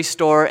grocery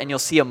store and you'll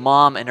see a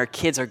mom and her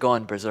kids are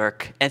going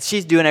berserk. And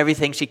she's doing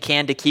everything she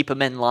can to keep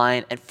them in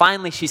line. And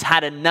finally she's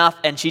had enough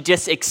and she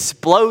just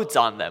explodes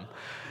on them.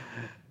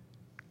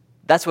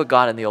 That's what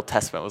God in the Old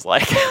Testament was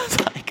like. It's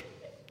like,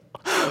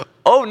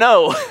 oh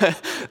no,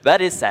 that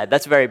is sad.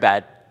 That's very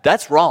bad.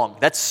 That's wrong.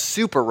 That's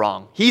super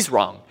wrong. He's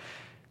wrong.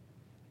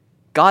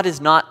 God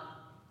is not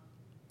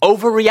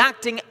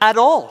overreacting at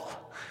all.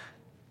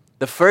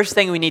 The first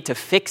thing we need to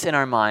fix in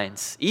our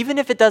minds, even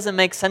if it doesn't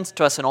make sense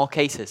to us in all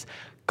cases,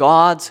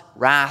 God's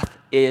wrath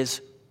is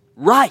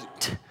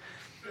right.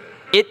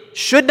 It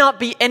should not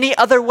be any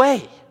other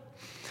way.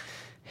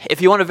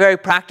 If you want a very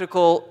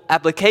practical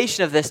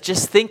application of this,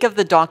 just think of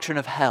the doctrine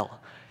of hell.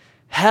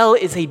 Hell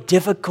is a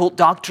difficult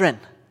doctrine.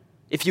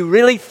 If you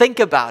really think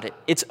about it,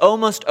 it's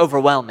almost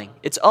overwhelming.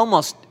 It's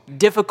almost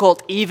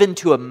difficult even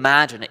to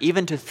imagine it,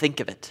 even to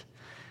think of it.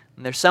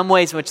 And there's some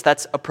ways in which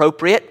that's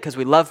appropriate because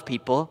we love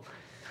people.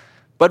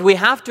 But we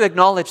have to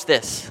acknowledge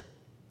this.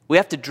 We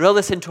have to drill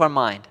this into our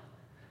mind.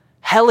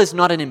 Hell is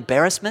not an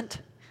embarrassment.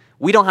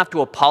 We don't have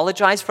to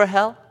apologize for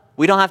hell.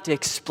 We don't have to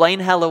explain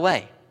hell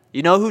away.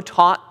 You know who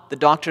taught the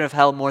doctrine of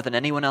hell more than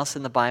anyone else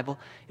in the Bible?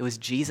 It was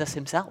Jesus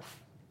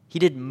himself. He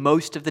did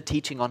most of the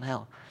teaching on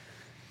hell.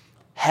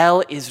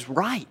 Hell is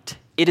right.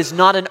 It is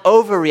not an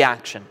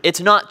overreaction. It's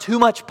not too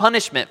much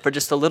punishment for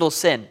just a little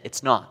sin.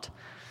 It's not.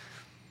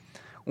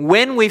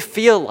 When we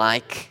feel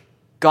like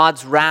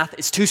God's wrath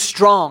is too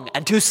strong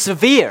and too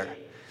severe.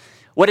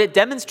 What it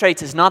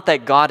demonstrates is not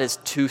that God is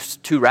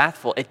too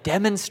wrathful. It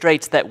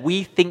demonstrates that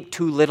we think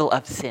too little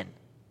of sin.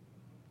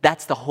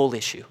 That's the whole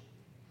issue.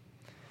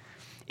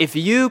 If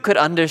you could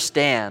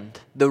understand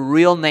the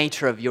real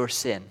nature of your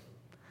sin,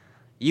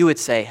 you would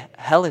say,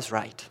 hell is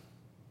right.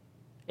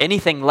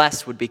 Anything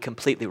less would be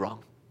completely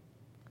wrong.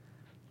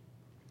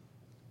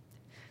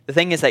 The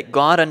thing is that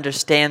God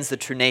understands the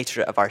true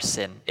nature of our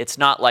sin. It's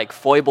not like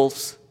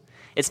foibles.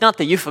 It's not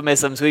the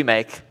euphemisms we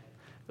make.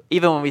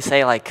 Even when we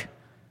say like,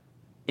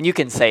 and you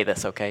can say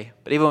this, okay?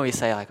 But even when we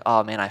say like,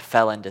 oh man, I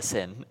fell into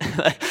sin.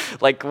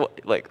 like,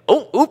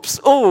 oh, oops,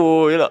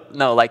 oh,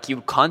 No, like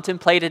you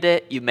contemplated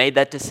it, you made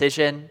that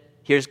decision.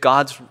 Here's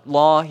God's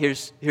law,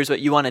 here's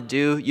what you want to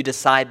do. You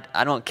decide,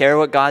 I don't care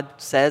what God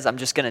says, I'm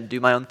just going to do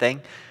my own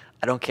thing.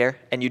 I don't care.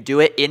 And you do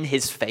it in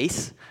his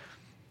face.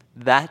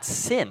 That's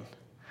sin.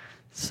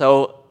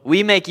 So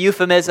we make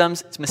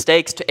euphemisms. It's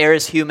mistakes. To err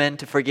is human,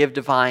 to forgive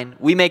divine.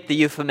 We make the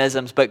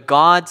euphemisms, but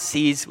God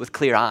sees with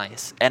clear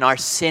eyes. And our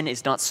sin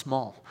is not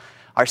small.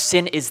 Our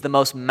sin is the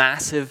most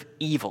massive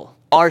evil.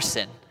 Our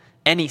sin,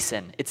 any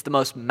sin, it's the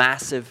most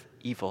massive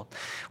evil.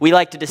 We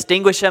like to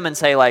distinguish them and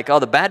say like, oh,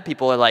 the bad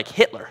people are like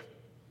Hitler.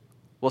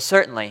 Well,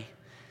 certainly.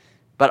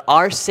 But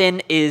our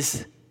sin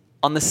is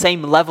on the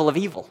same level of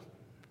evil.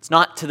 It's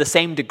not to the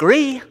same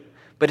degree,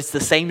 but it's the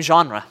same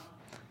genre.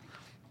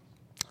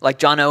 Like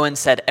John Owen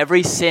said,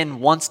 every sin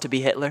wants to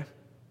be Hitler.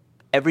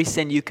 Every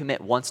sin you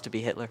commit wants to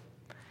be Hitler.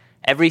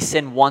 Every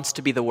sin wants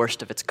to be the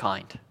worst of its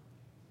kind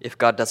if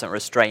God doesn't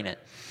restrain it.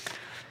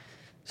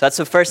 So that's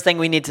the first thing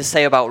we need to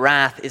say about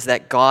wrath, is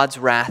that God's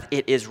wrath,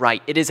 it is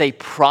right. It is a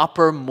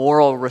proper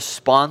moral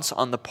response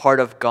on the part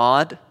of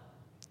God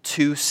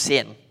to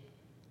sin.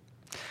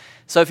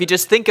 So if you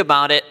just think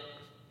about it,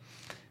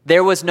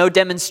 there was no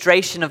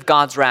demonstration of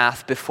God's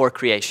wrath before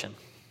creation.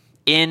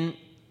 In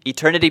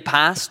eternity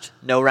past,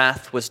 no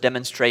wrath was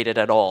demonstrated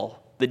at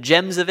all. The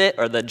gems of it,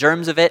 or the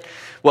germs of it,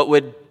 what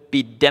would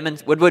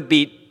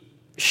be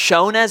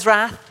shown as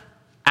wrath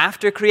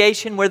after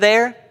creation were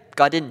there.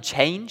 God didn't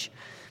change,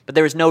 but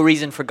there was no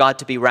reason for God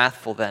to be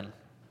wrathful then.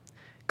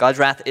 God's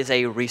wrath is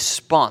a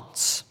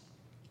response.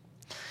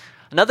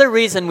 Another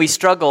reason we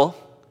struggle,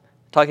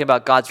 talking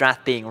about God's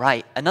wrath being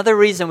right, another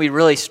reason we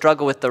really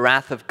struggle with the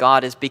wrath of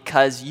God is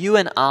because you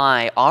and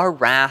I, our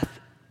wrath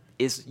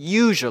is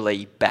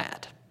usually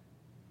bad.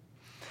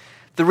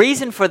 The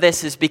reason for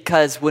this is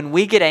because when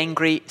we get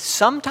angry,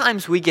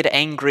 sometimes we get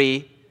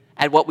angry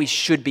at what we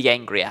should be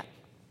angry at.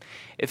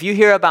 If you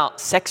hear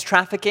about sex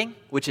trafficking,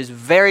 which is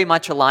very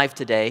much alive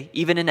today,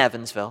 even in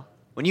Evansville,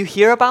 when you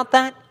hear about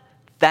that,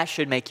 that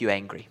should make you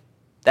angry.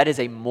 That is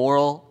a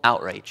moral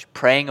outrage,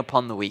 preying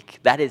upon the weak.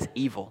 That is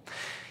evil.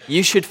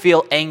 You should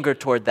feel anger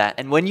toward that.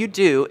 And when you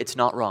do, it's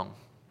not wrong.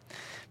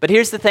 But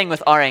here's the thing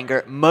with our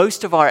anger.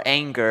 Most of our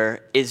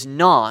anger is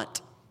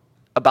not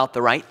about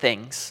the right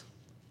things,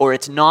 or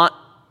it's not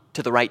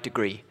to the right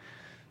degree.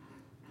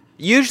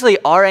 Usually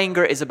our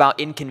anger is about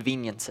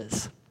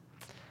inconveniences.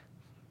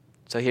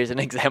 So here's an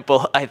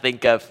example I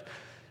think of.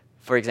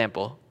 For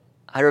example,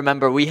 I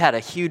remember we had a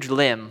huge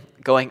limb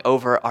going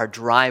over our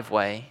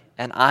driveway,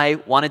 and I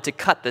wanted to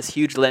cut this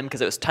huge limb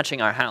because it was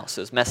touching our house.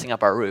 It was messing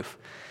up our roof.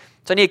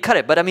 So I need to cut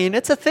it. But I mean,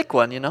 it's a thick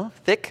one,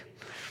 thick.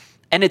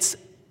 And it's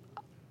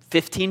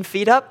 15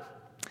 feet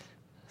up.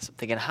 So I'm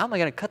thinking, how am I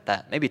going to cut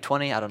that? Maybe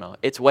 20, I don't know.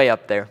 It's way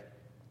up there.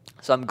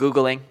 So I'm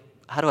Googling,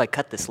 how do I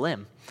cut this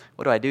limb?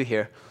 What do I do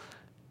here?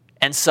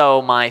 And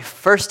so my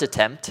first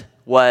attempt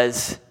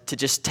was to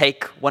just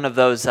take one of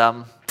those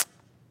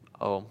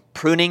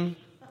pruning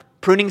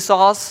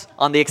saws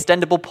on the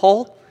extendable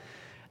pole.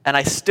 And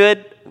I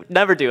stood,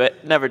 never do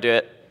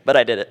it, but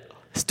I did it.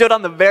 Stood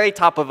on the very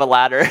top of a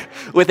ladder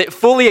with it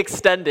fully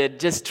extended,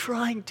 just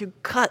trying to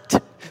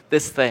cut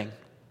this thing.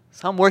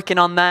 So I'm working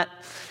on that.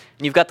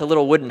 And you've got the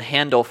little wooden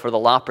handle for the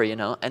lopper,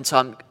 And so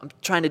I'm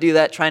trying to do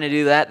that.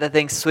 That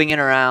thing's swinging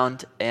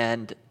around,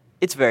 and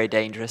it's very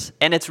dangerous.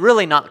 And it's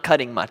really not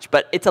cutting much,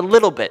 but it's a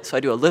little bit. So I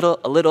do a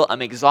little.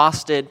 I'm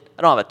exhausted.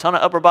 I don't have a ton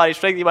of upper body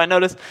strength, you might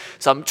notice.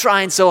 So I'm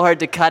trying so hard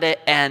to cut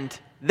it, and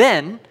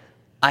then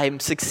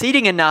I'm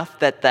succeeding enough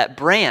that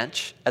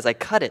branch, as I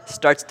cut it,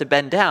 starts to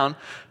bend down.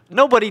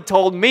 Nobody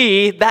told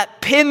me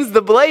that pins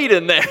the blade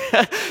in there.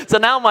 So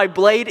now my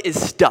blade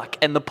is stuck,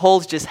 and the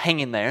pole's just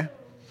hanging there.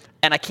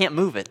 And I can't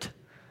move it.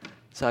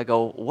 So I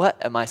go,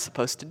 what am I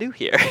supposed to do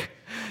here?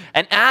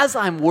 And as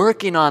I'm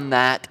working on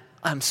that,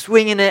 I'm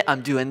swinging it,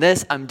 I'm doing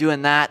this, I'm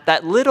doing that.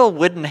 That little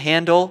wooden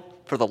handle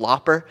for the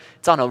lopper,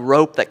 it's on a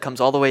rope that comes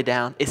all the way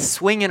down, is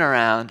swinging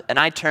around, and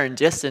I turn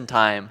just in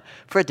time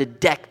for it to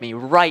deck me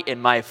right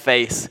in my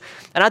face.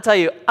 And I'll tell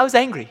you, I was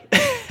angry.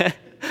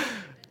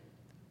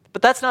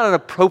 But that's not an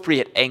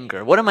appropriate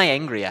anger. What am I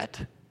angry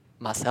at?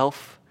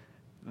 Myself?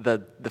 The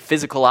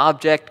physical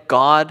object?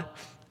 God?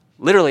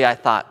 Literally, I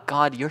thought,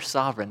 God, you're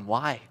sovereign.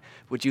 Why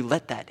would you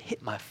let that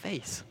hit my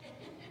face?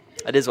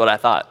 That is what I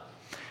thought.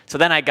 So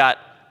then I got,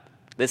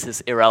 this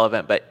is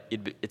irrelevant, but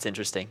it's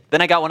interesting.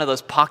 Then I got one of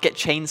those pocket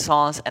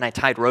chainsaws, and I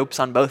tied ropes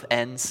on both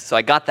ends. So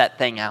I got that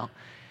thing out.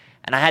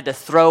 And I had to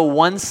throw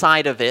one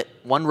side of it,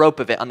 one rope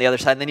of it on the other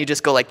side, and then you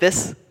just go like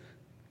this.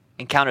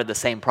 Encountered the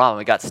same problem.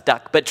 We got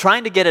stuck. But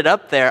trying to get it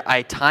up there,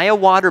 I tie a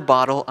water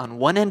bottle on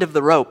one end of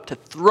the rope to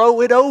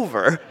throw it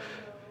over.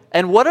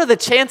 And what are the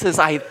chances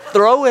I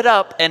throw it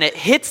up and it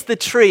hits the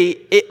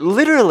tree, it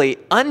literally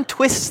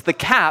untwists the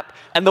cap,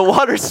 and the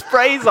water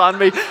sprays on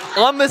me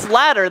on this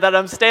ladder that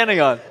I'm standing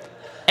on.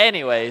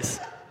 Anyways,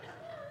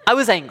 I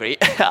was angry.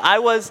 I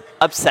was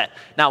upset.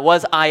 Now,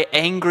 was I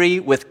angry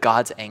with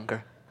God's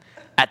anger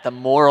at the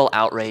moral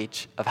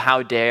outrage of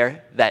how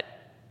dare that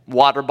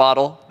water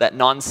bottle, that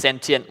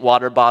non-sentient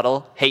water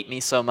bottle, hate me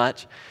so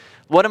much?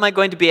 What am I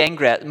going to be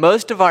angry at?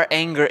 Most of our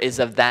anger is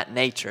of that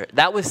nature.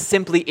 That was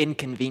simply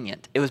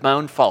inconvenient. It was my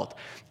own fault,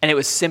 and it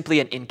was simply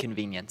an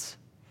inconvenience.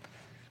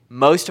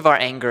 Most of our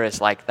anger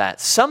is like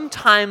that.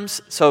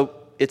 Sometimes, so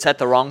it's at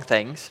the wrong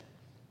things,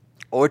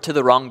 or to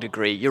the wrong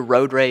degree. Your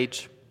road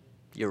rage.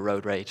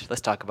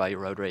 Let's talk about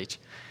your road rage.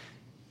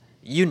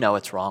 You know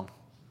it's wrong.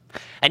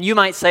 And you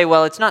might say,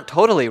 well, it's not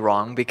totally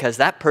wrong because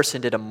that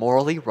person did a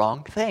morally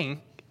wrong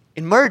thing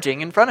in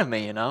merging in front of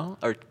me,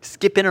 or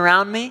skipping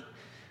around me.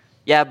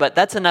 Yeah, but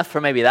that's enough for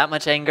maybe that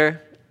much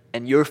anger,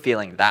 and you're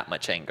feeling that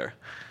much anger.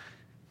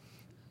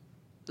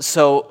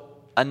 So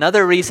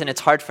another reason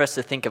it's hard for us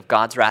to think of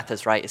God's wrath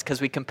as right is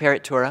because we compare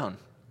it to our own.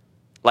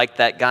 Like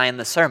that guy in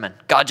the sermon.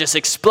 God just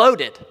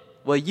exploded.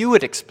 Well, you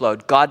would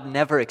explode. God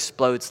never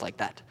explodes like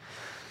that.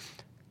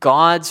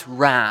 God's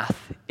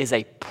wrath is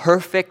a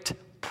perfect,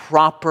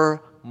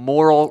 proper,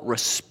 moral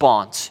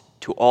response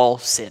to all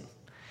sin.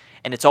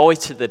 And it's always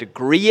to the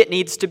degree it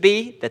needs to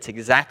be, that's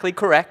exactly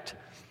correct,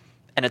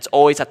 and it's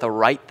always at the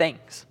right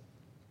things.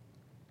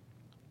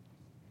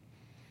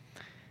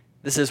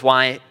 This is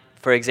why,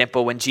 for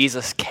example, when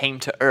Jesus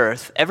came to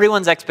earth,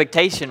 everyone's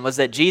expectation was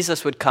that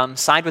Jesus would come,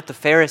 side with the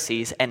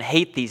Pharisees, and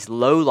hate these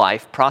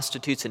low-life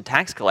prostitutes and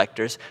tax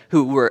collectors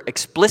who were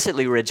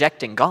explicitly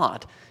rejecting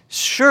God.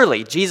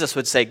 Surely Jesus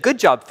would say, good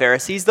job,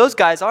 Pharisees, those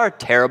guys are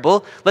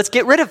terrible, let's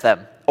get rid of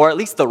them. Or at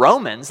least the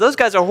Romans, those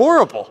guys are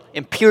horrible,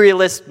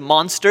 imperialist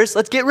monsters,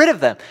 let's get rid of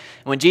them.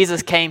 And when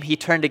Jesus came, he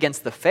turned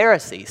against the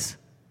Pharisees,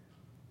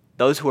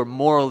 those who were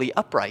morally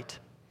upright.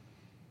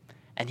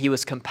 And he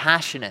was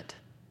compassionate.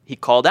 He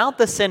called out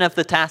the sin of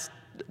the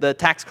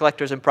tax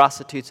collectors and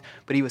prostitutes,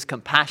 but he was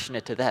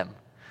compassionate to them.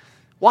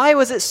 Why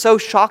was it so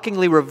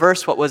shockingly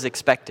reverse what was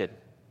expected?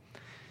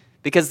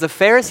 Because the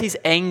Pharisees'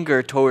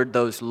 anger toward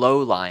those low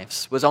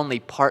lives was only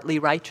partly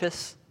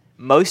righteous.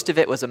 Most of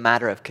it was a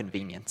matter of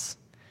convenience.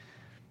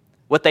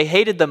 What they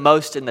hated the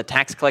most in the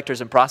tax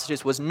collectors and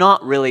prostitutes was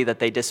not really that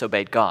they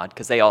disobeyed God,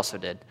 because they also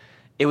did.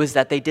 It was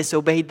that they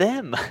disobeyed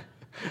them.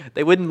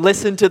 They wouldn't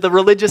listen to the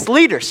religious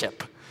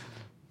leadership.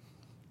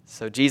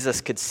 So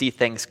Jesus could see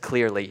things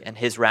clearly, and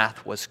his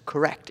wrath was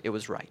correct. It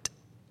was right.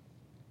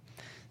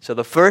 So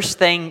the first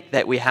thing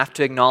that we have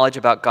to acknowledge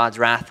about God's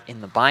wrath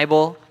in the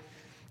Bible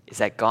is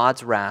that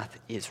God's wrath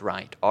is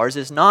right. Ours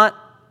is not.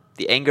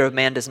 The anger of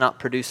man does not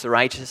produce the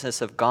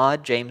righteousness of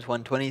God, James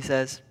 1:20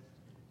 says.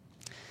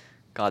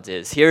 God's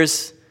is.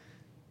 Here's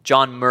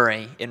John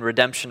Murray in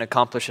Redemption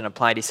Accomplished and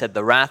Applied. He said,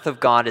 the wrath of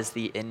God is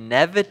the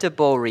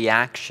inevitable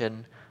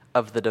reaction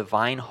of the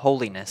divine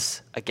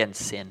holiness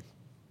against sin.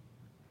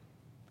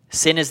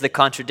 Sin is the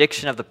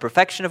contradiction of the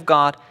perfection of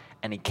God,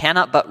 and he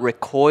cannot but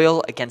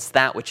recoil against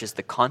that which is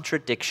the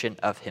contradiction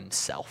of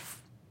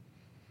himself.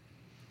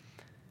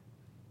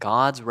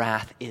 God's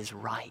wrath is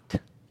right.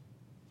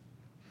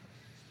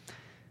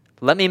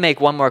 Let me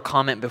make one more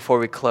comment before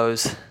we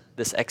close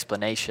this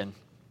explanation.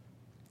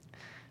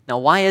 Now,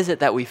 why is it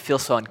that we feel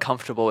so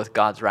uncomfortable with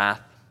God's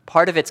wrath?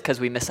 Part of it's because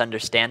we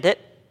misunderstand it.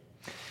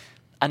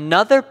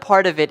 Another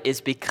part of it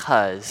is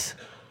because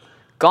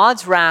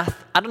God's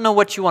wrath, I don't know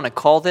what you want to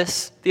call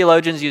this.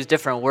 Theologians use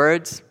different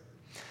words.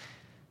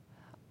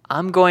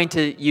 I'm going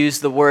to use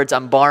the words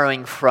I'm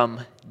borrowing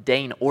from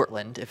Dane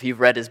Ortland. If you've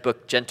read his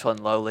book, Gentle and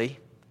Lowly,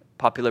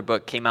 popular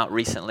book, came out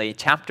recently.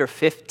 Chapter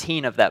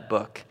 15 of that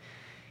book,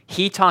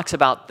 he talks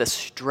about the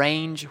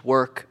strange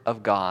work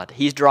of God.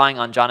 He's drawing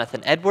on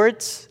Jonathan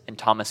Edwards and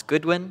Thomas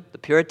Goodwin, the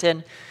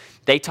Puritan.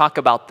 They talk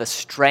about the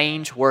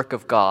strange work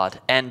of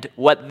God. And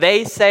what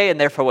they say, and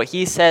therefore what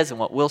he says and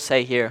what we'll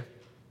say here,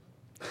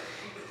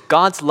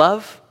 God's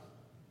love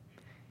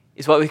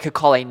is what we could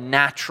call a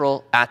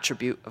natural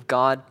attribute of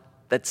God.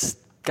 That's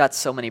got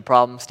so many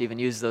problems to even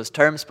use those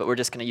terms, but we're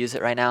just going to use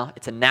it right now.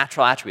 It's a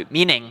natural attribute,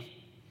 meaning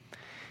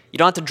you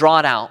don't have to draw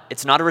it out.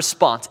 It's not a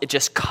response. It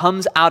just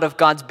comes out of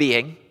God's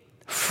being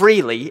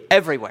freely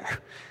everywhere.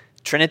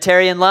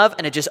 Trinitarian love,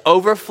 and it just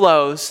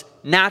overflows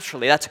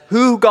naturally. That's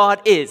who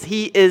God is.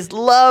 He is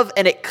love,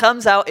 and it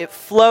comes out, it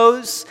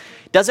flows,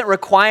 doesn't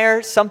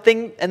require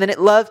something, and then it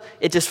loves.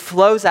 It just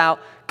flows out.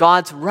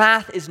 God's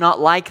wrath is not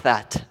like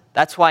that.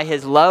 That's why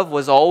his love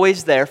was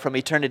always there from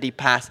eternity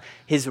past.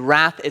 His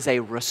wrath is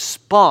a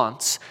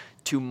response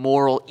to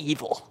moral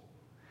evil.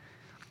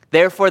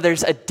 Therefore,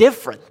 there's a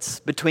difference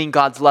between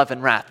God's love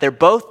and wrath. They're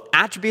both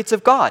attributes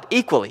of God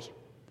equally.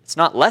 It's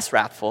not less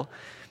wrathful,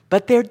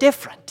 but they're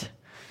different.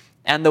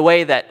 And the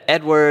way that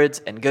Edwards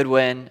and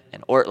Goodwin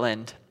and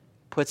Ortland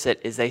puts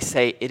it is they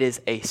say it is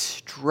a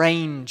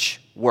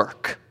strange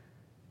work.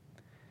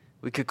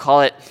 We could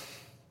call it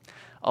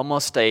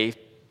almost a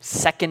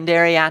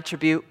secondary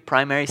attribute,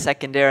 primary,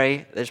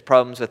 secondary. There's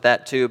problems with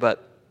that too,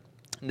 but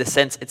in the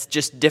sense it's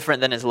just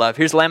different than his love.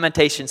 Here's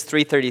Lamentations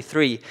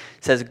 3:33. It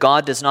says,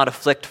 God does not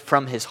afflict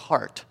from his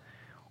heart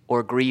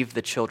or grieve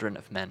the children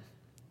of men.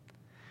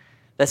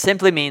 That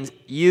simply means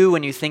you,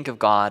 when you think of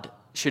God,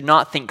 should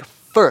not think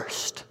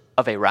first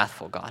of a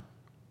wrathful God.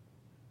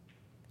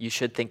 You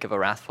should think of a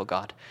wrathful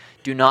God.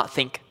 Do not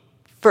think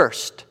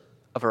first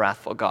of a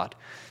wrathful God.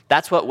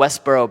 That's what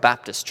Westboro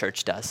Baptist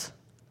Church does.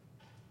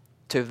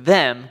 To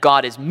them,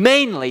 God is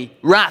mainly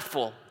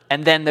wrathful,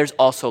 and then there's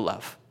also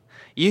love.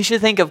 You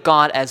should think of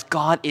God as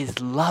God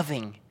is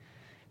loving.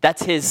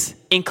 That's his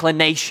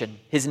inclination.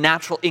 His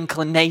natural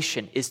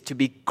inclination is to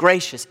be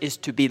gracious, is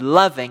to be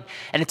loving.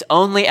 And it's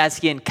only as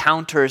he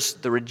encounters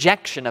the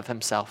rejection of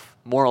himself,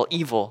 moral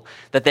evil,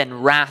 that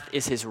then wrath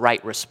is his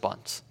right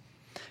response.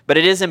 But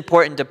it is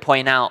important to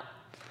point out,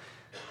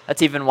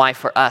 that's even why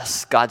for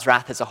us, God's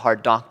wrath is a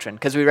hard doctrine,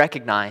 because we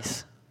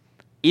recognize,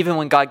 even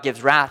when God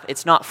gives wrath,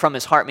 it's not from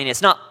his heart. Meaning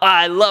it's not,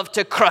 I love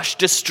to crush,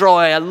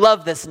 destroy. I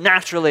love this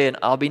naturally and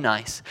I'll be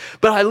nice.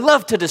 But I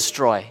love to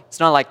destroy. It's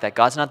not like that.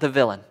 God's not the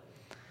villain.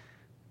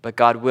 But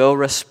God will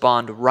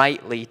respond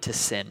rightly to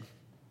sin.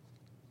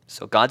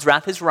 So God's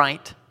wrath is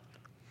right.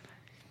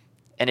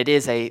 And it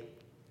is a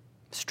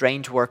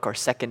strange work or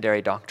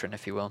secondary doctrine,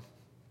 if you will,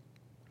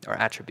 or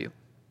attribute.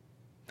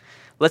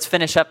 Let's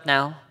finish up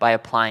now by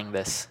applying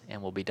this,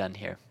 and we'll be done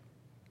here.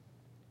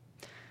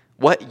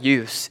 What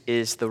use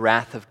is the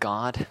wrath of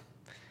God?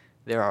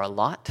 There are a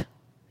lot,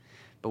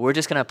 but we're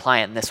just going to apply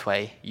it in this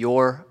way,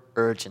 your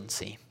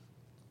urgency.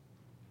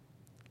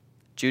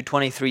 Jude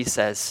 23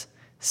 says,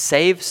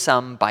 save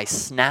some by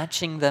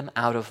snatching them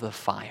out of the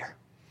fire.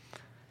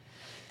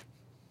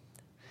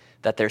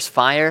 That there's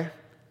fire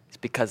is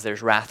because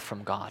there's wrath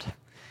from God.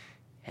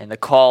 And the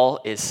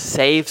call is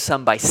save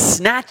some by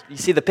snatch. You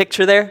see the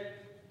picture there?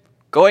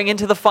 Going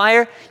into the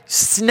fire,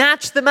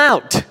 snatch them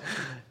out.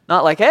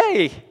 Not like,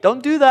 hey,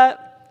 don't do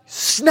that.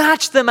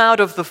 Snatch them out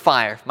of the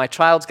fire. If my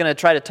child's going to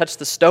try to touch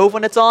the stove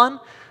when it's on, I'm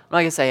not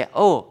going to say,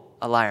 oh,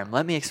 Eliram,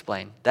 let me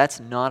explain. That's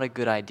not a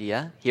good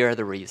idea. Here are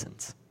the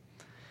reasons.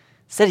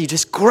 Instead, you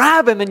just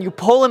grab him and you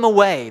pull him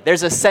away.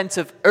 There's a sense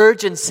of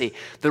urgency.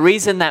 The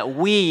reason that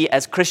we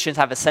as Christians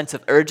have a sense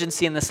of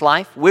urgency in this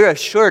life, we're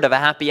assured of a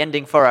happy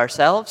ending for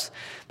ourselves,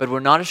 but we're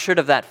not assured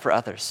of that for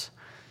others.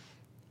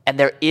 And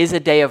there is a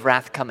day of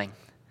wrath coming.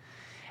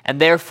 And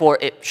therefore,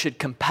 it should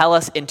compel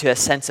us into a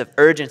sense of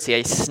urgency,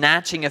 a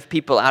snatching of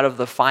people out of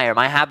the fire.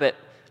 My habit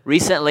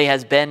recently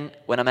has been,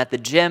 when I'm at the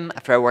gym,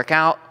 after I work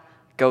out,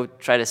 go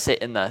try to sit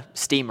in the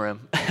steam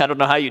room. I don't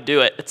know how you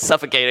do it. It's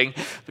suffocating.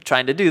 But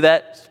trying to do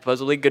that,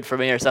 supposedly good for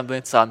me or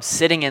something. So I'm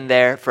sitting in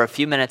there for a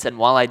few minutes, and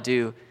while I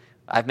do,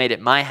 I've made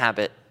it my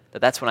habit that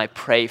that's when I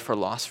pray for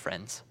lost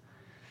friends.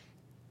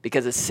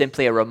 Because it's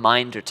simply a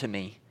reminder to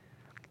me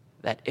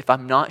that if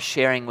I'm not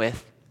sharing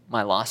with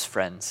my lost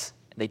friends,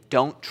 they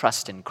don't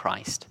trust in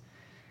Christ,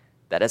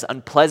 that as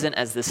unpleasant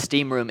as this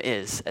steam room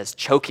is, as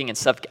choking and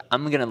stuff,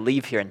 I'm going to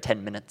leave here in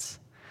 10 minutes.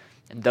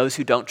 And those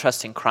who don't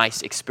trust in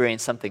Christ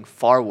experience something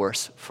far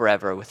worse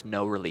forever with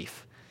no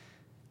relief.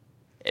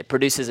 It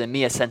produces in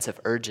me a sense of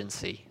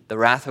urgency. The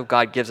wrath of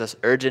God gives us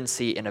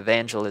urgency in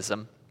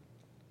evangelism.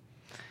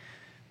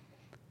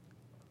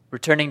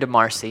 Returning to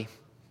Marcy.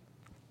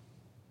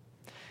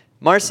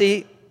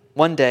 Marcy,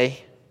 one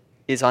day,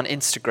 is on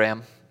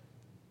Instagram.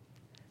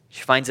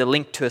 She finds a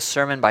link to a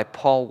sermon by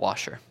Paul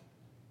Washer.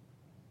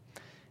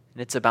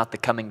 And it's about the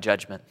coming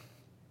judgment.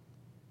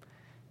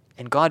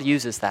 And God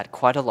uses that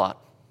quite a lot.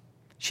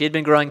 She had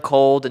been growing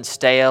cold and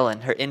stale,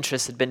 and her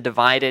interests had been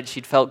divided.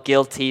 She'd felt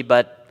guilty,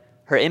 but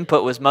her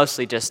input was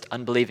mostly just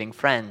unbelieving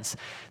friends.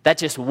 That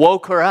just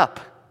woke her up.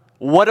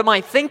 What am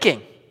I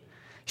thinking?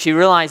 She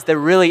realized there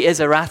really is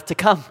a wrath to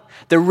come.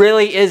 There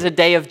really is a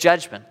day of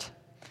judgment.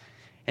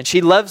 And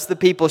she loves the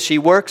people she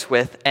works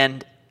with,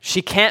 and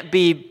she can't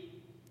be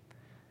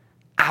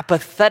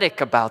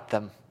apathetic about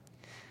them.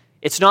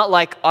 It's not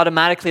like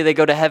automatically they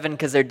go to heaven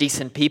because they're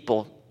decent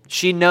people.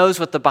 She knows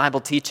what the Bible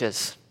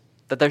teaches,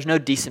 that there's no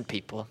decent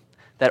people,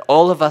 that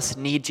all of us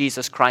need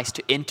Jesus Christ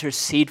to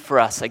intercede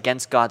for us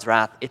against God's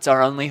wrath. It's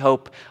our only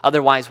hope.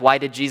 Otherwise, why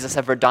did Jesus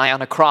ever die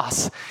on a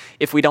cross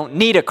if we don't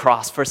need a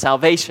cross for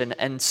salvation?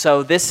 And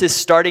so this is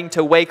starting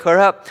to wake her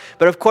up.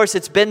 But of course,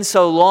 it's been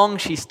so long,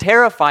 she's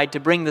terrified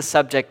to bring the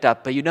subject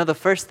up. But you know the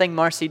first thing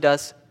Marcy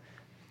does?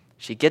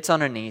 She gets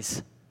on her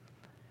knees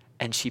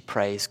and she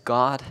prays,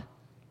 God,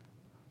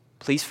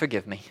 please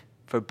forgive me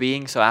for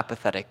being so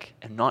apathetic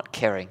and not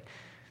caring.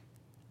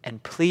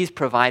 And please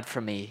provide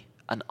for me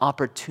an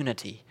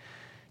opportunity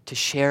to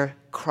share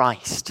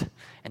Christ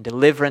and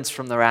deliverance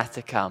from the wrath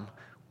to come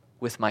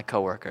with my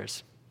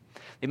coworkers.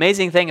 The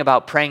amazing thing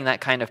about praying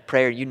that kind of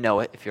prayer, you know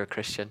it if you're a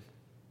Christian.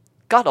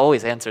 God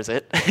always answers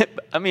it.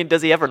 I mean,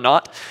 does he ever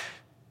not?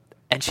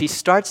 And she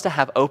starts to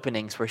have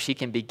openings where she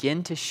can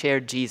begin to share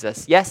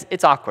Jesus. Yes,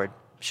 it's awkward.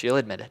 She'll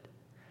admit it.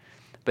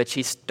 But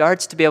she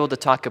starts to be able to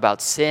talk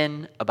about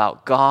sin,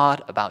 about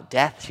God, about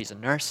death. She's a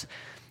nurse.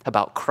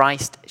 About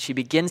Christ. She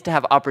begins to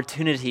have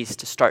opportunities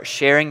to start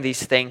sharing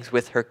these things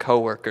with her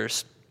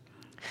coworkers.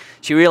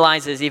 She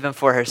realizes even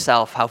for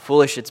herself how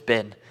foolish it's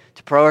been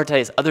to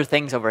prioritize other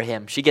things over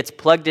him. She gets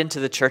plugged into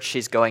the church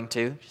she's going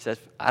to. She says,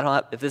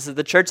 if this is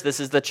the church,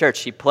 this is the church.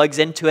 She plugs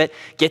into it,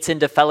 gets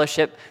into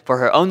fellowship for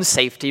her own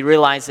safety,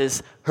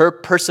 realizes her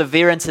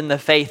perseverance in the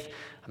faith.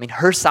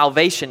 Her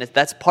salvation,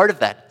 that's part of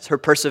that. It's her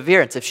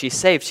perseverance. If she's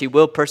saved, she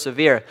will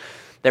persevere.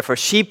 Therefore,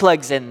 she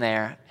plugs in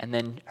there, and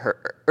then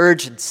her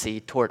urgency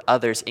toward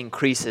others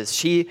increases.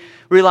 She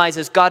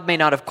realizes God may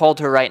not have called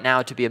her right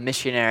now to be a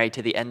missionary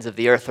to the ends of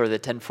the earth or the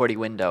 1040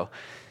 window,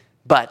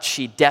 but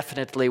she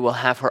definitely will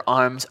have her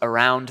arms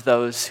around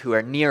those who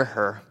are near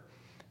her.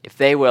 If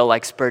they will,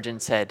 like Spurgeon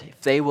said, if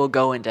they will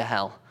go into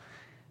hell,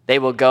 they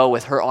will go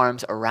with her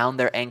arms around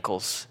their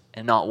ankles,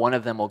 and not one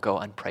of them will go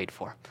unprayed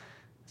for.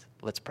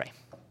 Let's pray.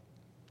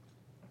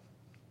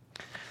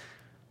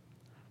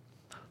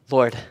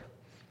 Lord,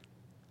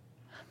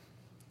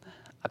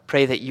 I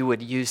pray that you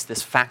would use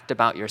this fact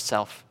about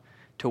yourself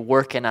to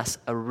work in us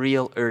a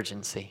real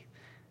urgency.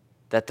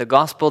 That the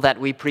gospel that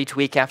we preach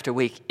week after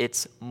week,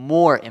 it's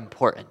more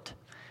important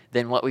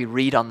than what we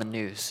read on the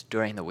news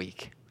during the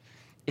week.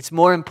 It's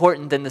more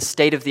important than the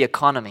state of the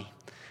economy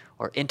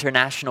or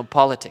international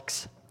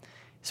politics.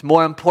 It's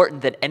more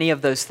important than any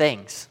of those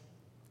things.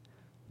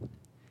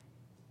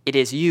 It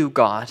is you,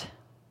 God,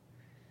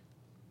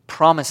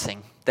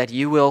 promising that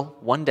you will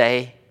one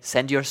day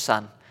send your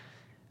Son.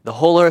 The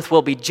whole earth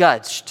will be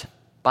judged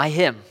by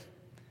him,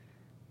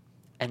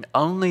 and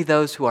only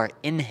those who are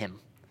in him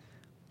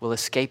will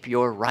escape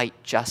your right,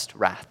 just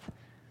wrath.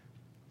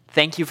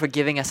 Thank you for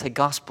giving us a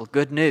gospel,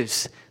 good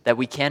news, that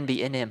we can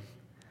be in him.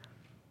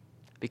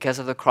 Because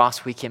of the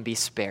cross, we can be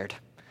spared.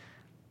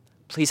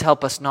 Please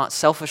help us not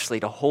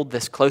selfishly to hold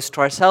this close to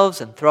ourselves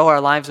and throw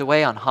our lives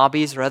away on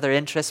hobbies or other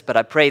interests, but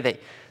I pray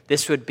that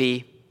this would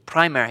be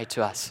primary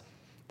to us,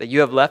 that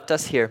you have left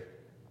us here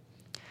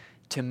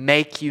to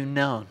make you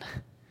known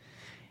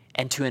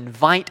and to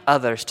invite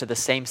others to the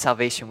same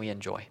salvation we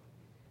enjoy.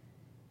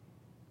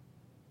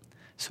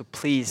 So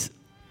please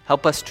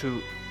help us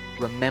to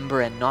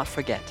remember and not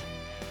forget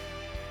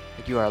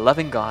that you are a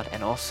loving God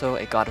and also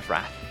a God of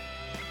wrath,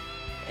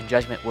 and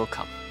judgment will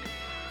come.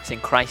 It's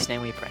in Christ's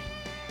name we pray.